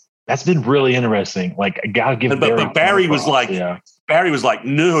 That's been really interesting. Like, I gotta give Barry. But Barry was like,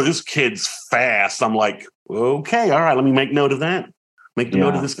 no, this kid's fast. I'm like, okay, all right, let me make note of that. Make the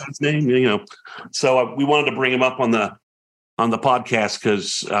note of this guy's name. So we wanted to bring him up on the podcast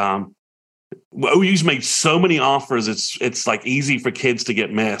because OU's made so many offers. It's like easy for kids to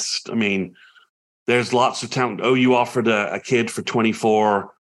get missed. I mean, there's lots of talent. OU offered a kid for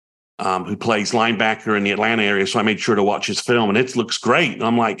 24 who plays linebacker in the Atlanta area. So I made sure to watch his film, and it looks great. And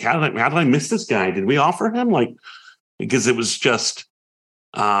I'm like, how did I miss this guy? Did we offer him? Like, because it was just,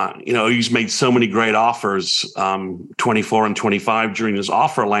 OU's made so many great offers, 24 and 25 during this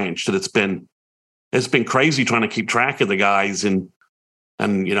Offer-lanche that it's been crazy trying to keep track of the guys. We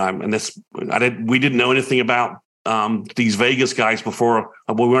didn't know anything about these Vegas guys before.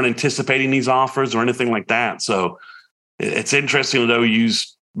 We weren't anticipating these offers or anything like that. So it's interesting that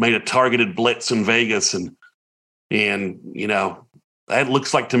OU's made a targeted blitz in Vegas, and that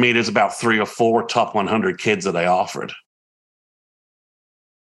looks like to me there's about 3 or 4 top 100 kids that they offered.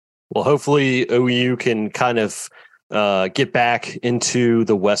 Well, hopefully OU can kind of get back into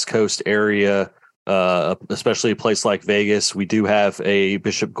the West Coast area, especially a place like Vegas. We do have a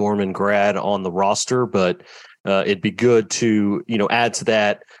Bishop Gorman grad on the roster, but it'd be good to, add to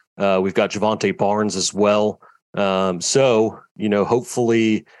that. We've got Javante Barnes as well. So,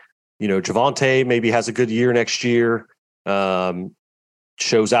 hopefully, Javante maybe has a good year next year,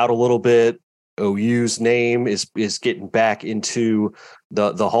 shows out a little bit. OU's name is getting back into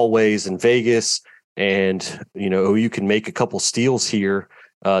the hallways in Vegas, and OU can make a couple steals here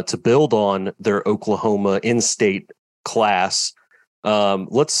to build on their Oklahoma in-state class.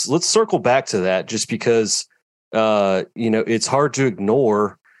 Let's circle back to that just because it's hard to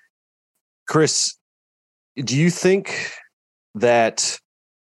ignore. Chris, do you think that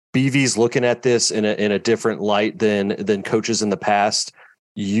BV's looking at this in a different light than coaches in the past,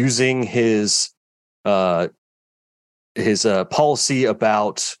 using his policy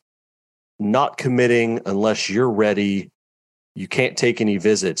about not committing unless you're ready? You can't take any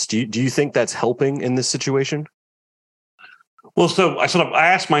visits. Do you think that's helping in this situation? Well, so I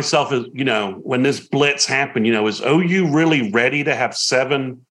asked myself, when this blitz happened, is OU really ready to have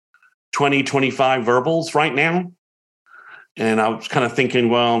 7 20-25 verbals right now? And I was kind of thinking,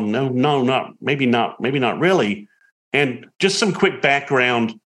 well, maybe not really. And just some quick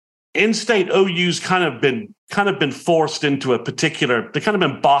background: in-state OU's kind of been forced into a particular. They've kind of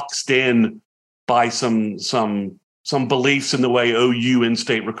been boxed in by some beliefs in the way OU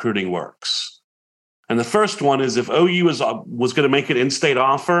in-state recruiting works. And the first one is, if OU was going to make an in-state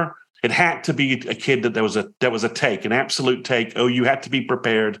offer, it had to be a kid that was a take, an absolute take. OU had to be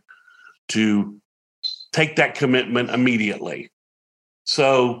prepared to take that commitment immediately.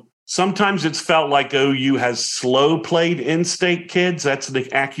 So sometimes it's felt like OU has slow played in-state kids. That's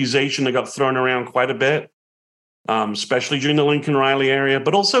the accusation that got thrown around quite a bit, especially during the Lincoln Riley area,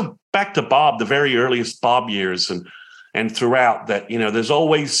 but also back to Bob, the very earliest Bob years and throughout that, there's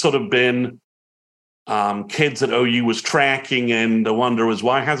always sort of been kids that OU was tracking, and the wonder was,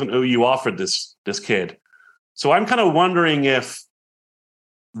 why hasn't OU offered this kid? So I'm kind of wondering if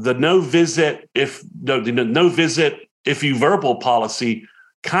the no visit if you verbal policy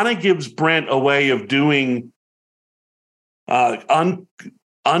kind of gives Brent a way of doing uncommittable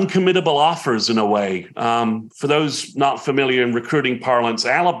offers in a way. For those not familiar in recruiting parlance,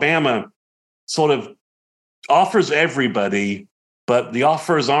 Alabama sort of offers everybody, but the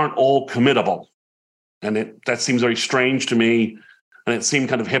offers aren't all committable. And that seems very strange to me. And it seemed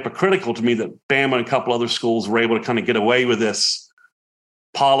kind of hypocritical to me that Bama and a couple other schools were able to kind of get away with this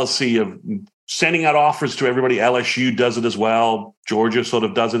policy of sending out offers to everybody. LSU does it as well. Georgia sort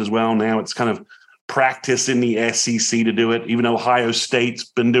of does it as well. Now it's kind of practice in the SEC to do it, even Ohio State's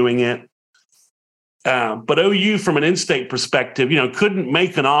been doing it. But OU, from an in-state perspective, couldn't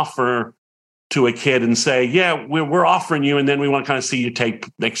make an offer to a kid and say, yeah, we're offering you, and then we want to kind of see you take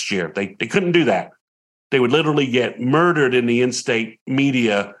next year. They couldn't do that. They would literally get murdered in the in-state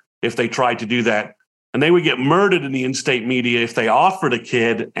media if they tried to do that. And they would get murdered in the in-state media if they offered a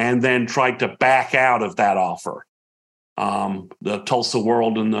kid and then tried to back out of that offer. The Tulsa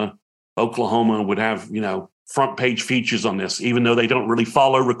World and the Oklahoma would have, front page features on this, even though they don't really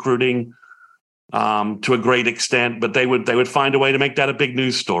follow recruiting to a great extent, but they would find a way to make that a big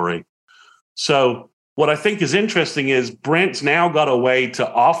news story. So what I think is interesting is Brent's now got a way to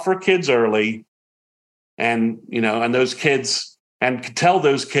offer kids early, and those kids, and tell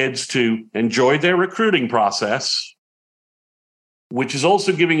those kids to enjoy their recruiting process, which is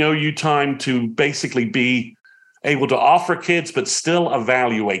also giving OU time to basically be able to offer kids, but still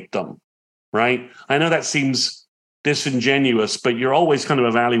evaluate them, right? I know that seems disingenuous, but you're always kind of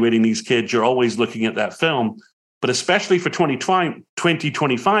evaluating these kids. You're always looking at that film, but especially for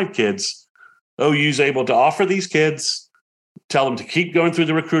 2025 kids, OU's able to offer these kids, tell them to keep going through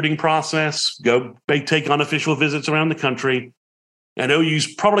the recruiting process, take unofficial visits around the country. And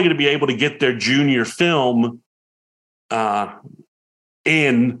OU's probably going to be able to get their junior film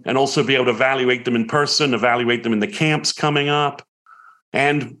in, and also be able to evaluate them in person, evaluate them in the camps coming up,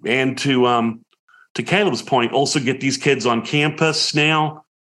 and to Caleb's point, also get these kids on campus now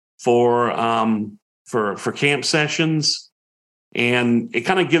for camp sessions. And it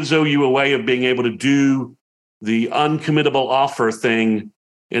kind of gives OU a way of being able to do the uncommittable offer thing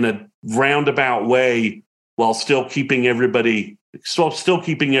in a roundabout way while still keeping everybody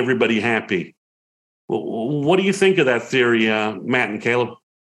happy. Well, what do you think of that theory, Matt and Caleb?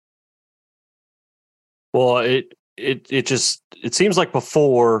 Well, it seems like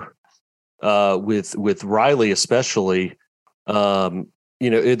before, with Riley especially, there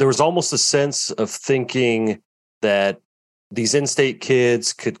was almost a sense of thinking that these in-state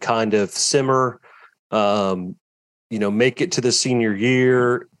kids could kind of simmer, make it to the senior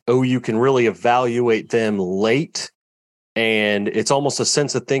year. OU can really evaluate them late. And it's almost a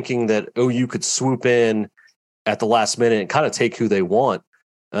sense of thinking that OU could swoop in at the last minute and kind of take who they want.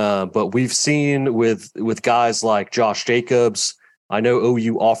 But we've seen with guys like Josh Jacobs, I know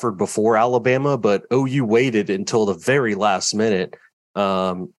OU offered before Alabama, but OU waited until the very last minute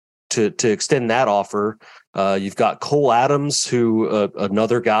to extend that offer. You've got Cole Adams, who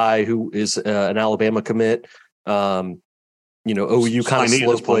another guy who is an Alabama commit. OU kind of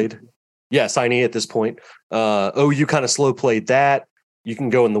slow played. Yeah, signee at this point. OU kind of slow played that. You can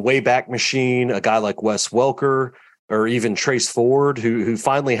go in the Wayback Machine, a guy like Wes Welker, or even Trace Ford, who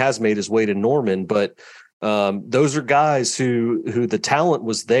finally has made his way to Norman. But those are guys who the talent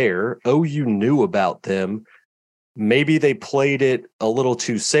was there. OU knew about them. Maybe they played it a little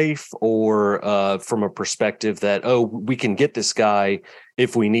too safe, or from a perspective that, we can get this guy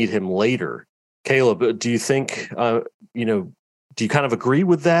if we need him later. Caleb, do you think, do you kind of agree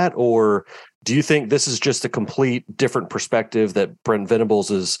with that? Or do you think this is just a complete different perspective that Brent Venables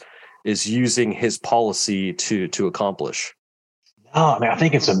is using his policy to accomplish? No, I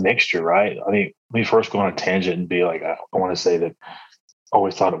think it's a mixture, right? Let me first go on a tangent and be like, I want to say that I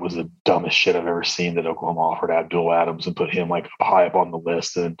always thought it was the dumbest shit I've ever seen that Oklahoma offered Abdul Adams and put him like high up on the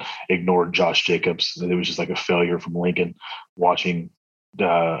list and ignored Josh Jacobs. It was just like a failure from Lincoln watching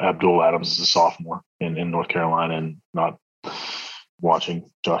Abdul Adams as a sophomore in North Carolina and not watching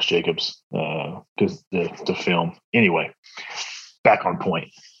Josh Jacobs because the film. Anyway, back on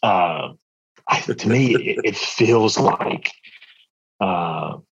point. To me, it feels like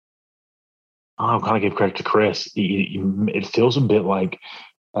I'm going to give credit to Chris. It feels a bit like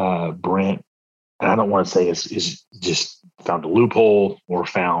Brent, and I don't want to say is just found a loophole or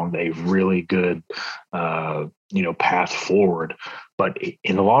found a really good, path forward. But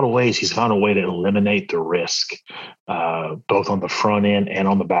in a lot of ways, he's found a way to eliminate the risk, both on the front end and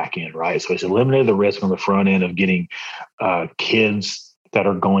on the back end, right? So he's eliminated the risk on the front end of getting kids that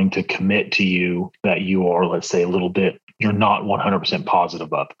are going to commit to you that you are, let's say, you're not 100%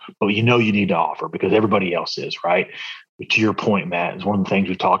 positive of, but you need to offer because everybody else is, right? But to your point, Matt, is one of the things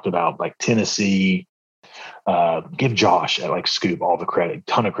we talked about, like Tennessee. Give Josh at Scoop all the credit,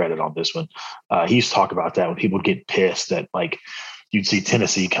 ton of credit on this one. He used to talk about that when people get pissed that you'd see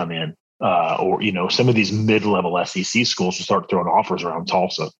Tennessee come in, or some of these mid-level SEC schools will start throwing offers around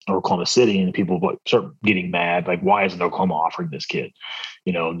Tulsa or Oklahoma City, and people start getting mad. Like, why isn't Oklahoma offering this kid?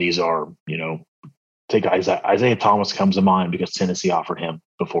 These are take Isaiah Thomas comes to mind because Tennessee offered him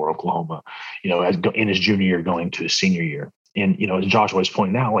before Oklahoma. In his junior year, going to his senior year. And, as Josh always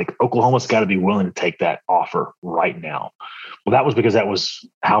pointing out, Oklahoma's got to be willing to take that offer right now. Well, that was because that was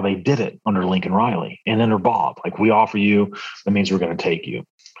how they did it under Lincoln Riley and under Bob. We offer you, that means we're going to take you.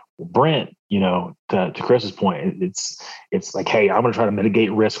 Brent, to Chris's point, it's like, hey, I'm going to try to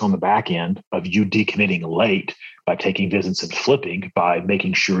mitigate risk on the back end of you decommitting late by taking visits and flipping, by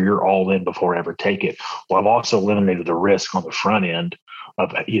making sure you're all in before I ever take it. Well, I've also eliminated the risk on the front end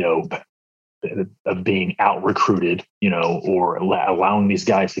of being out recruited, or allowing these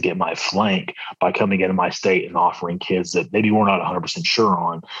guys to get my flank by coming into my state and offering kids that maybe we're not 100% sure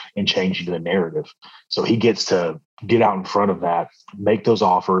on and changing the narrative. So he gets to get out in front of that, make those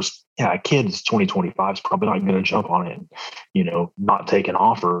offers. Yeah, a kid that's 2025 is probably not going to jump on it and, not take an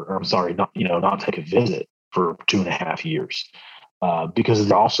offer, or I'm sorry, not take a visit for 2.5 years. Because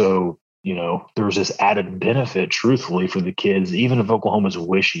it's also, there's this added benefit, truthfully, for the kids. Even if Oklahoma's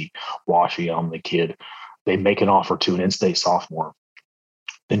wishy-washy on the kid, they make an offer to an in-state sophomore.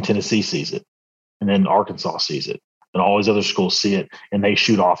 Then Tennessee sees it, and then Arkansas sees it, and all these other schools see it, and they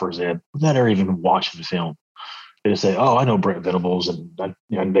shoot offers in without ever even watching the film. They just say, "Oh, I know Brent Venables and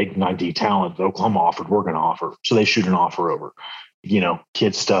they ID talent. Oklahoma offered, we're going to offer." So they shoot an offer over.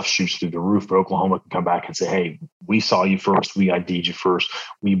 Kid stuff shoots through the roof, but Oklahoma can come back and say, "Hey, we saw you first. We ID'd you first.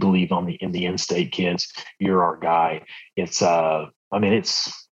 We believe in the in-state kids. You're our guy." It's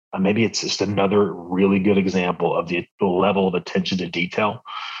maybe it's just another really good example of the level of attention to detail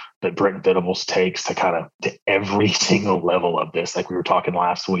that Brent Venables takes to every single level of this. Like we were talking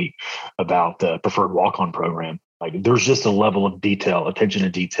last week about the preferred walk-on program. There's just a level of detail, attention to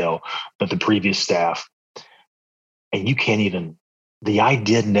detail that the previous staff, and you can't even. The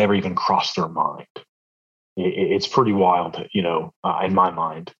idea never even crossed their mind. It's pretty wild, in my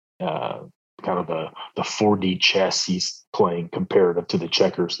mind, kind of the 4D chess he's playing comparative to the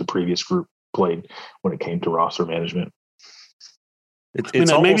checkers the previous group played when it came to roster management.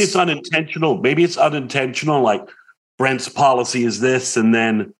 Maybe it's unintentional. Maybe it's unintentional. Like Brent's policy is this, and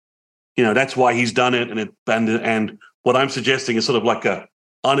then, that's why he's done it. And what I'm suggesting is sort of like a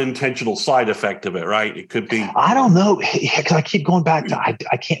unintentional side effect of it, right? It could be. I don't know, because I keep going back to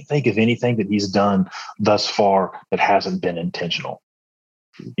I can't think of anything that he's done thus far that hasn't been intentional.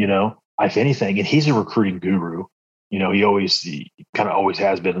 If anything, and he's a recruiting guru. He kind of always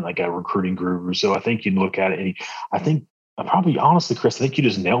has been like a recruiting guru. So I think you look at it, and I think probably, honestly, Chris, I think you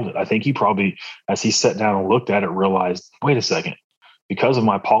just nailed it. I think he probably, as he sat down and looked at it, realized, wait a second, because of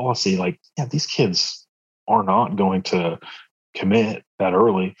my policy, these kids are not going to commit that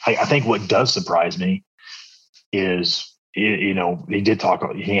early. I think what does surprise me is, he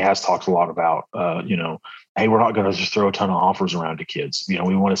has talked a lot about, hey, we're not going to just throw a ton of offers around to kids.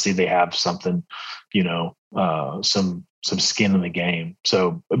 We want to see they have something, some skin in the game.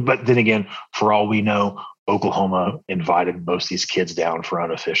 So, but then again, for all we know, Oklahoma invited most of these kids down for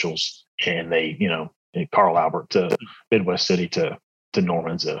unofficials, and they, Carl Albert to Midwest City to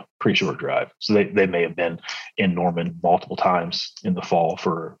Norman's a pretty short drive. So they may have been in Norman multiple times in the fall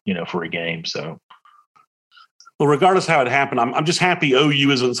for a game. So, well, regardless how it happened, I'm just happy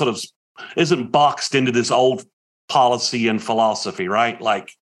OU isn't boxed into this old policy and philosophy, right?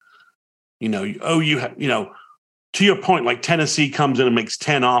 OU, to your point, like Tennessee comes in and makes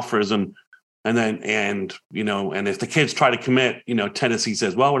 10 offers and if the kids try to commit, Tennessee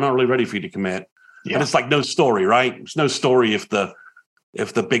says, well, we're not really ready for you to commit. Yeah. And it's like no story, right? It's no story if the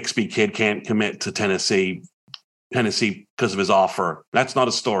Bixby kid can't commit to Tennessee because of his offer. That's not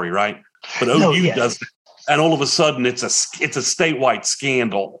a story, right? But OU does, and all of a sudden it's a statewide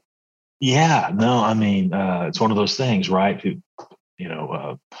scandal. Yeah, no, I mean, it's one of those things, right?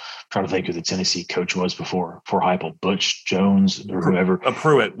 trying to think who the Tennessee coach was before Heupel, Butch Jones or whoever.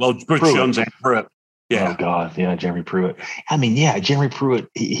 Pruitt. Well, Butch Jones and Pruitt. Yeah. Oh God, yeah, Jeremy Pruitt. I mean, yeah, Jeremy Pruitt.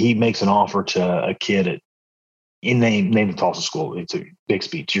 He makes an offer to a kid at name the Tulsa school. It's a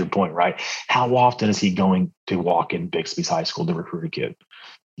Bixby. To your point, right? How often is he going to walk in Bixby's high school to recruit a kid?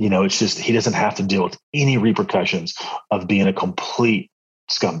 It's just he doesn't have to deal with any repercussions of being a complete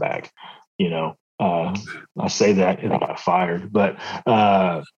scumbag. I say that and I got fired, but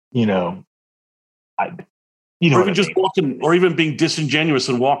I or even just walking, or even being disingenuous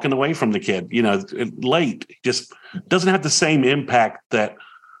and walking away from the kid, late, just doesn't have the same impact that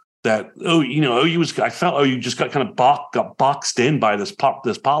OU was. I felt OU just got kind of got boxed in by this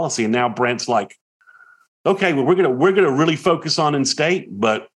policy, and now Brent's like, okay, well, we're gonna really focus on in-state,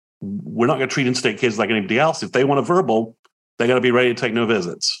 but we're not gonna treat in-state kids like anybody else. If they want a verbal, they got to be ready to take no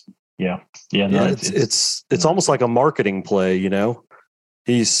visits. Yeah. No, it's almost like a marketing play.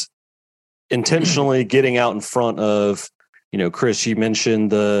 He's intentionally getting out in front of, Chris, you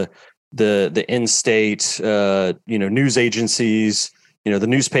mentioned the in-state, news agencies, the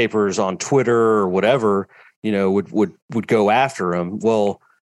newspapers on Twitter or whatever, would go after him. Well,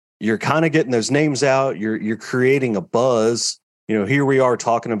 you're kind of getting those names out. You're creating a buzz. Here we are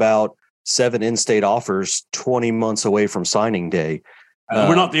talking about 7 in-state offers 20 months away from signing day.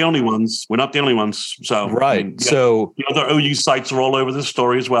 We're not the only ones. So right. So the other OU sites are all over this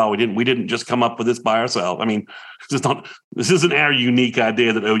story as well. We didn't just come up with this by ourselves. I mean, this isn't our unique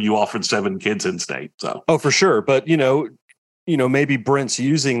idea that OU offered 7 kids in state. So for sure. But maybe Brent's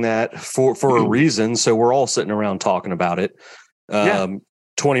using that for a reason. So we're all sitting around talking about it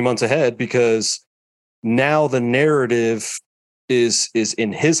 20 months ahead, because now the narrative is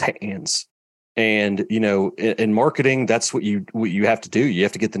in his hands. And, in marketing, that's what you have to do. You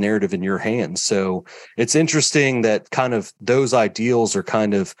have to get the narrative in your hands. So it's interesting that kind of those ideals are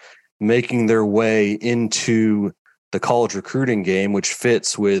kind of making their way into the college recruiting game, which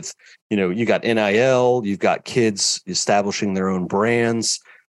fits with, you got NIL, you've got kids establishing their own brands.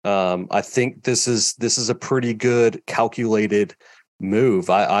 I think this is a pretty good calculated move.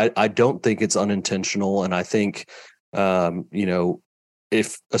 I don't think it's unintentional. And I think,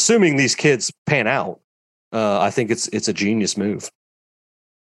 if assuming these kids pan out, I think it's a genius move.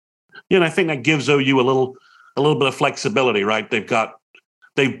 Yeah, and I think that gives OU a little bit of flexibility, right?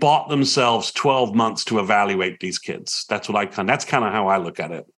 They've bought themselves 12 months to evaluate these kids. That's kind of how I look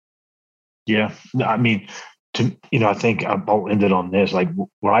at it. Yeah, I mean, I think I'll end it on this. Like,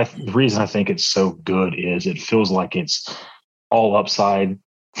 the reason I think it's so good is it feels like it's all upside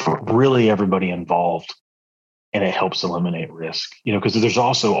for really everybody involved. And it helps eliminate risk, because there's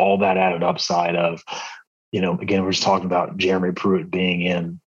also all that added upside of, again, we're just talking about Jeremy Pruitt being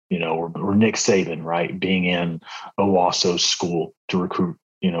in, or Nick Saban, right, being in Owasso's school to recruit,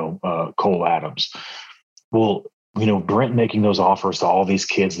 Cole Adams. Well, Brent making those offers to all these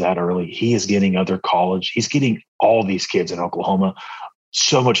kids that early, he is getting he's getting all these kids in Oklahoma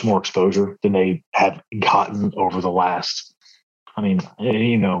so much more exposure than they have gotten over the last,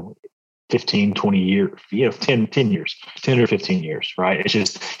 15, 20 years, 10 years, 10 or 15 years, right?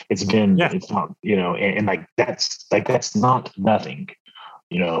 It's been, it's not, and that's not nothing,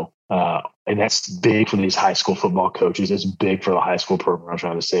 and that's big for these high school football coaches. It's big for the high school programs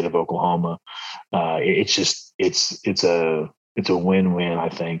around the state of Oklahoma. It's a win-win, I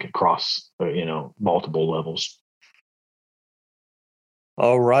think, across, multiple levels.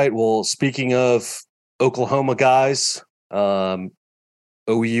 All right. Well, speaking of Oklahoma guys,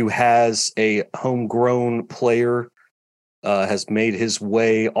 OU has a homegrown player, has made his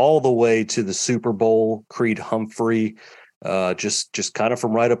way all the way to the Super Bowl. Creed Humphrey, just kind of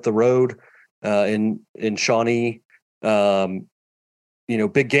from right up the road in Shawnee.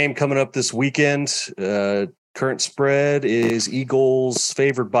 Big game coming up this weekend. Current spread is Eagles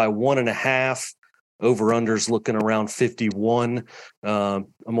favored by 1.5. Over-unders looking around 51. I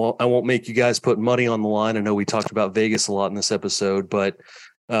won't make you guys put money on the line. I know we talked about Vegas a lot in this episode, but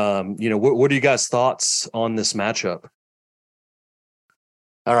what are you guys' thoughts on this matchup?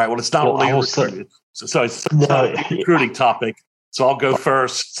 All right. Well, it's not really a recruiting topic, so I'll go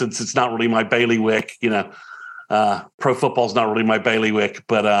first since it's not really my bailiwick. Pro football's not really my bailiwick,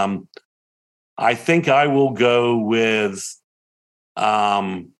 but I think I will go with.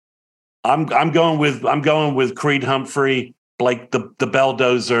 I'm going with Creed Humphrey, Blake the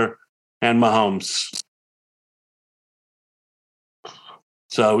Belldozer, and Mahomes.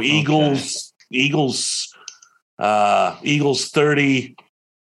 So Eagles 30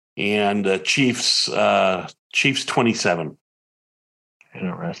 and Chiefs 27.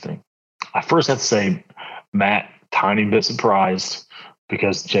 Interesting. I first have to say, Matt, tiny bit surprised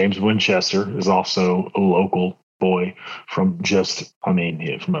because James Winchester is also a local boy from from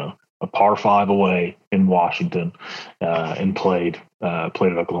a par five away in Washington, and played at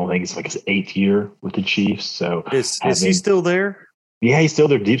Oklahoma. I think it's like his 8th year with the Chiefs. So is he still there? Yeah, he's still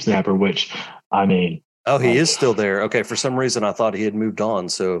their deep snapper, which I mean. Oh, he is still there. Okay, for some reason I thought he had moved on.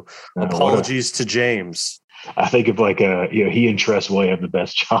 So apologies to James. I think of he and Tressway have the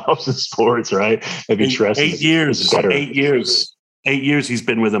best jobs in sports, right? Maybe Tress 8 years, better. 8 years, 8 years he's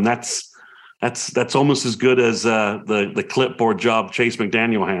been with them. That's almost as good as the clipboard job Chase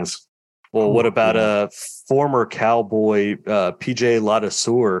McDaniel has. Well, what about a former Cowboy, PJ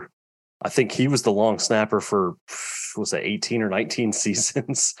Ladouceur? I think he was the long snapper for, was it 18 or 19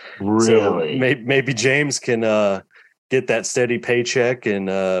 seasons? Really? So maybe James can get that steady paycheck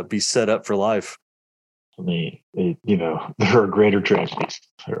and be set up for life. I mean, there are greater tragedies.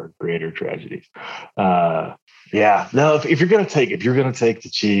 Yeah. No, if you're gonna take the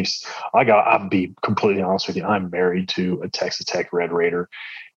Chiefs, I'll be completely honest with you. I'm married to a Texas Tech Red Raider,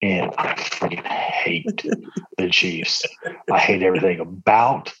 and I freaking hate the Chiefs. I hate everything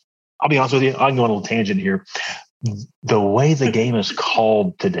about. I'll be honest with you. I can go on a little tangent here. The way the game is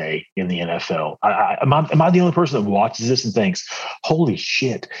called today in the NFL, am I the only person that watches this and thinks, holy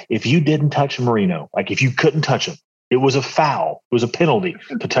shit, if you didn't touch Marino, like if you couldn't touch him, it was a foul, it was a penalty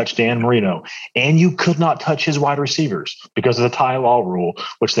to touch Dan Marino, and you could not touch his wide receivers because of the tie law rule,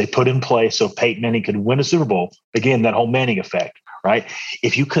 which they put in place so Peyton Manning could win a Super Bowl. Again, that whole Manning effect, right?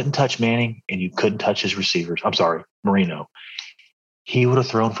 If you couldn't touch Manning and you couldn't touch his receivers, Marino, he would have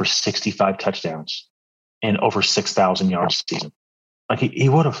thrown for 65 touchdowns and over 6,000 yards a season. Like he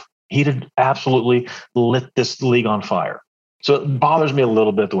would have. He'd have absolutely lit this league on fire. So it bothers me a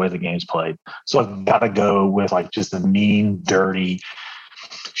little bit the way the game's played. So I've got to go with like just a mean, dirty,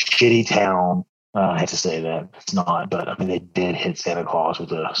 shitty town. I hate to say that. It's not, but I mean, they did hit Santa Claus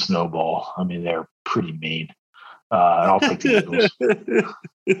with a snowball. I mean, they're pretty mean. And I'll take the Eagles.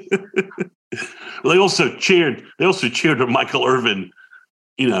 Well, they also cheered when Michael Irvin,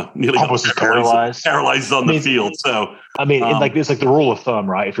 nearly almost paralyzed on the field. So I mean, it's like the rule of thumb,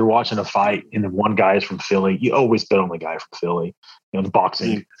 right? If you're watching a fight and the one guy is from Philly, you always bet on the guy from Philly. The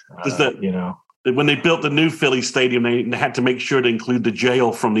boxing. When they built the new Philly stadium, they had to make sure to include the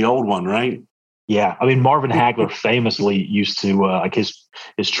jail from the old one, right? Yeah, I mean, Marvin Hagler famously used to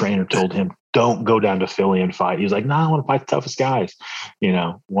his trainer told him, "Don't go down to Philly and fight." He was like, "No, I want to fight the toughest guys."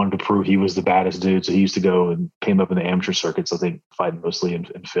 Wanted to prove he was the baddest dude, so he used to go and came up in the amateur circuits. I think fighting mostly in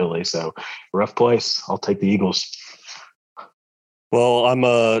Philly. So rough place. I'll take the Eagles. Well, I'm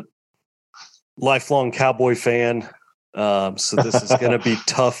a lifelong Cowboy fan, so this is going to be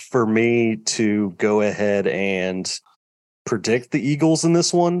tough for me to go ahead and predict the Eagles in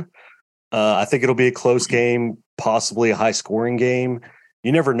this one. I think it'll be a close game, possibly a high-scoring game.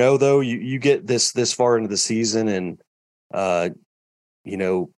 You never know, though. You get this far into the season, and in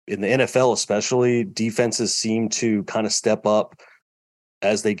the NFL especially, defenses seem to kind of step up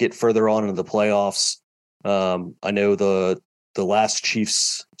as they get further on into the playoffs. I know the last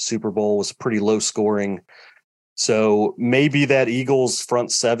Chiefs Super Bowl was pretty low scoring, so maybe that Eagles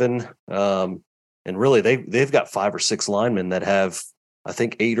front seven, and really they've got 5 or 6 linemen that have, I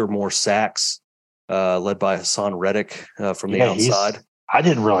think, 8 or more sacks, led by Hassan Reddick from the outside. I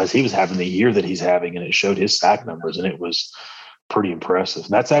didn't realize he was having the year that he's having, and it showed his sack numbers, and it was pretty impressive.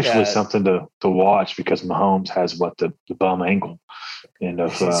 And that's actually something to watch because Mahomes has the bum ankle. And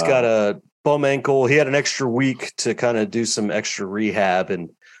he's got a bum ankle. He had an extra week to kind of do some extra rehab, and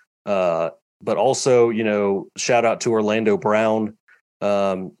but also, shout out to Orlando Brown.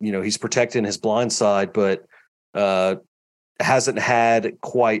 He's protecting his blind side, but hasn't had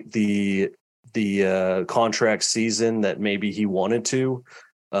quite the contract season that maybe he wanted to.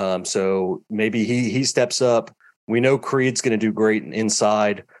 So maybe he steps up. We know Creed's going to do great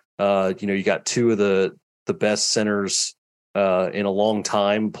inside. You got 2 of the best centers in a long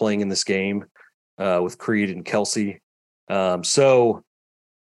time playing in this game with Creed and Kelsey. So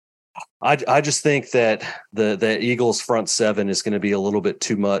I just think that the Eagles front seven is going to be a little bit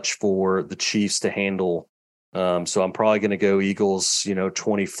too much for the Chiefs to handle. So I'm probably going to go Eagles,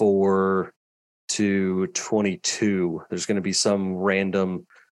 24-22. There's going to be some random,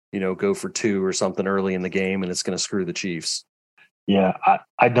 go for 2 or something early in the game, and it's going to screw the Chiefs. Yeah,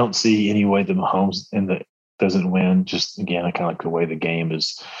 I don't see any way that Mahomes doesn't win. Just again, I kind of like the way the game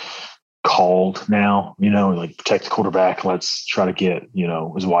is called now. Like protect the quarterback. Let's try to get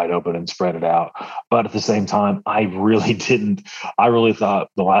as wide open and spread it out. But at the same time, I really thought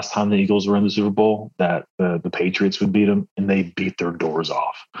the last time the Eagles were in the Super Bowl that the Patriots would beat them, and they beat their doors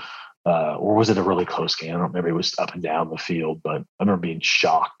off. or was it a really close game? I don't remember. It was up and down the field, but I remember being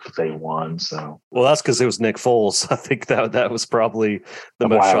shocked that they won. So, well, that's because it was Nick Foles. I think that was probably the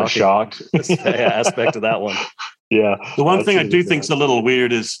most why I was shocked aspect of that one. Yeah. The one thing I do think is a little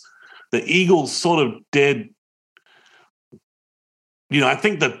weird is the Eagles sort of did. I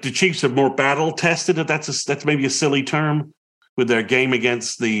think that the Chiefs are more battle tested. If that's maybe a silly term, with their game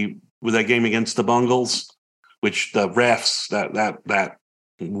against the Bungles, which the refs that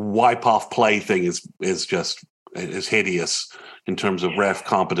wipe off play thing is just hideous in terms of ref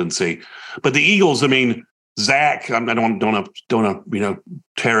competency. But the Eagles, I mean, Zach, I don't want to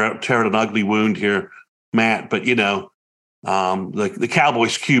tear out an ugly wound here, Matt, but the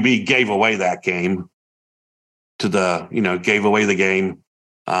Cowboys QB gave away that game gave away the game.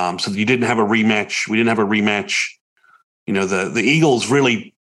 So you didn't have a rematch. We didn't have a rematch. The Eagles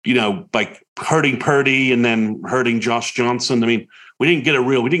really, like hurting Purdy and then hurting Josh Johnson. I mean, we didn't get a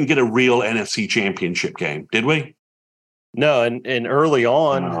real NFC championship game, did we? No, and early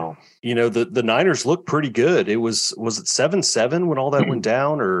on, the Niners looked pretty good. It was it 7-7 when all that went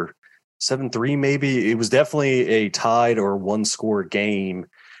down, or 7-3 maybe? It was definitely a tied or one score game.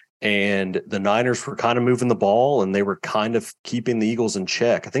 And the Niners were kind of moving the ball, and they were kind of keeping the Eagles in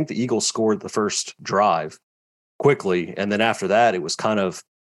check. I think the Eagles scored the first drive quickly, and then after that, it was kind of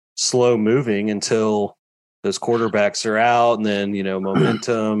slow moving until those quarterbacks are out, and then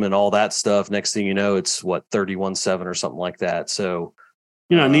momentum and all that stuff. Next thing you know, it's 31-7 or something like that. So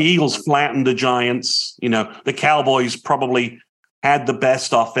and the Eagles flattened the Giants. The Cowboys probably had the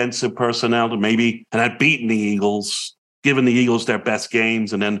best offensive personnel and had beaten the Eagles, given the Eagles their best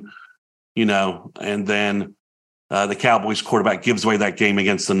games, and then the Cowboys quarterback gives away that game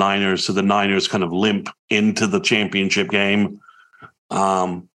against the Niners, so the Niners kind of limp into the championship game.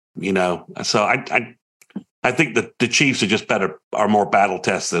 So I think that the Chiefs are more battle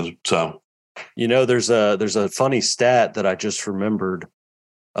tested. So, there's a funny stat that I just remembered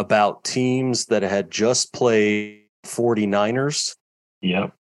about teams that had just played 49ers.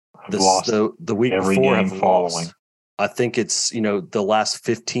 Yep. The week every before game have following. Lost. I think it's, the last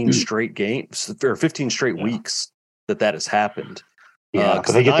 15 straight games or 15 straight weeks that has happened. Yeah,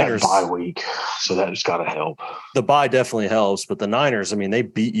 because they get Niners, that bye week, so that just got to help. The bye definitely helps, but the Niners, I mean, they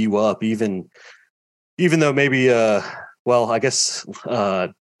beat you up even though maybe, I guess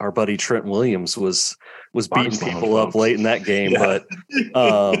our buddy Trent Williams was beating people up late in that game, but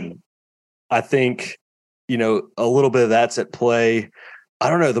I think, a little bit of that's at play. I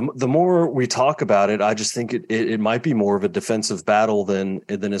don't know. The more we talk about it, I just think it might be more of a defensive battle than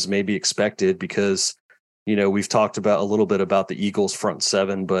is maybe expected, because, we've talked about a little bit about the Eagles front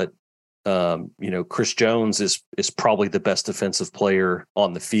seven, but Chris Jones is probably the best defensive player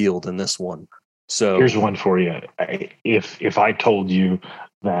on the field in this one. So here's one for you. If I told you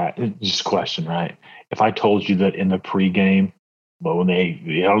that, just a question, right? If I told you that in the pregame, but when I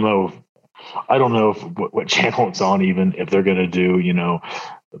don't know what channel it's on, even if they're going to do,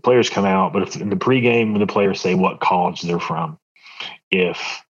 the players come out, but if in the pregame, when the players say what college they're from,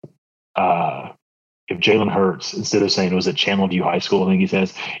 if Jalen Hurts, instead of saying it was at Channelview High School, I think he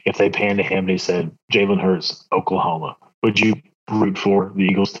says, if they panned to him and he said Jalen Hurts, Oklahoma, would you root for the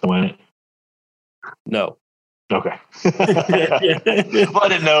Eagles to win it? No. Okay. Well, I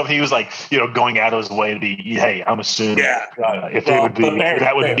didn't know if he was going out of his way to be, hey, I'm assuming if it would be,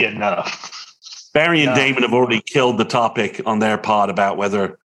 that would be enough. Barry and Damon have already killed the topic on their pod about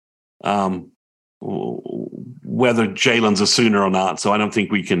whether Jalen's a Sooner or not. So I don't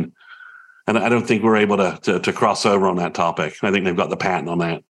think we can, and I don't think we're able to cross over on that topic. I think they've got the patent on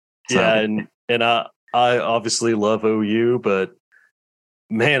that. So. Yeah, and I obviously love OU, but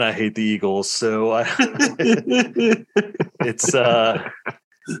man, I hate the Eagles. So it's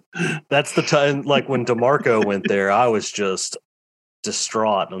that's the time. Like when DeMarco went there, I was just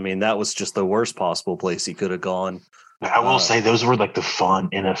distraught. I mean, that was just the worst possible place he could have gone. I will say those were like the fun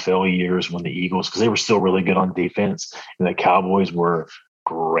NFL years when the Eagles, because they were still really good on defense, and the Cowboys were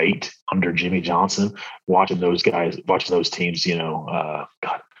great under Jimmy Johnson. Watching those teams, God,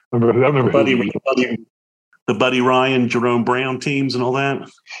 I remember the Buddy Ryan, Jerome Brown teams and all that.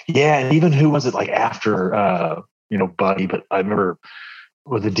 Yeah, and even who was it like after Buddy? But I remember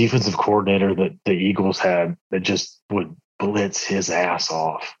with the defensive coordinator that the Eagles had that just would blitz his ass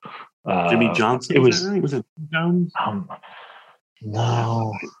off. Jimmy Johnson. Was it Jones?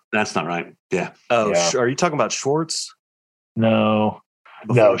 No, that's not right. Yeah. Oh, yeah. Are you talking about Schwartz? No,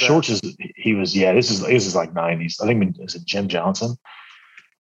 Schwartz is. He was. Yeah, this is like 90s. I think is it Jim Johnson?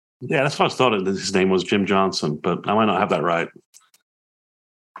 Yeah, that's what I thought his name was, Jim Johnson, but I might not have that right.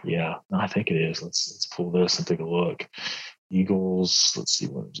 Yeah, I think it is. Let's pull this and take a look. Eagles. Let's see,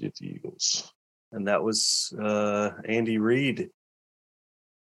 when was he at the Eagles? And that was Andy Reid.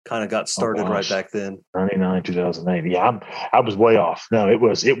 Kind of got started right back then. 99, 2008. Yeah, I was way off. No, it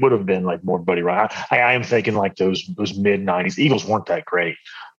would have been like more Buddy Ryan. I am thinking like those mid 90s. Eagles weren't that great.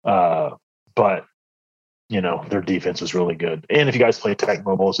 But their defense was really good. And if you guys play Tech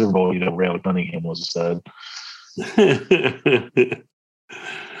Mobile Super Bowl, Ray Cunningham was a stud.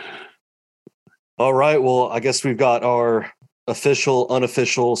 All right. Well, I guess we've got our official,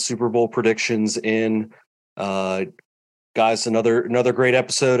 unofficial Super Bowl predictions in. Guys, another great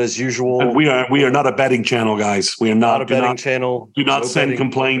episode as usual. And we are not a betting channel, guys. We are not a betting channel. Do not send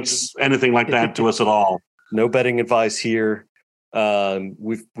complaints, anything like that to us at all. No betting advice here.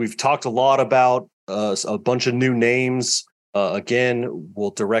 We've talked a lot about a bunch of new names. Again,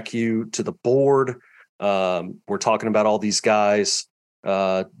 we'll direct you to the board. We're talking about all these guys,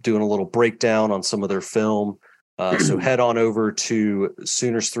 doing a little breakdown on some of their film. So head on over to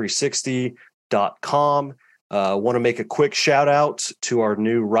Sooners360.com. Want to make a quick shout out to our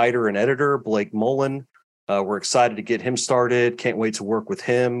new writer and editor, Blake Mullen. We're excited to get him started. Can't wait to work with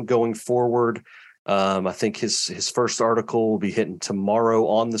him going forward. I think his first article will be hitting tomorrow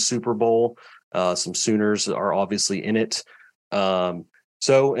on the Super Bowl. Some Sooners are obviously in it. As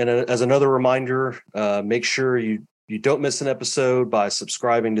another reminder, make sure you don't miss an episode by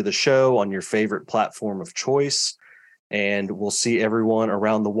subscribing to the show on your favorite platform of choice. And we'll see everyone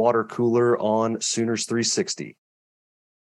around the water cooler on Sooners 360.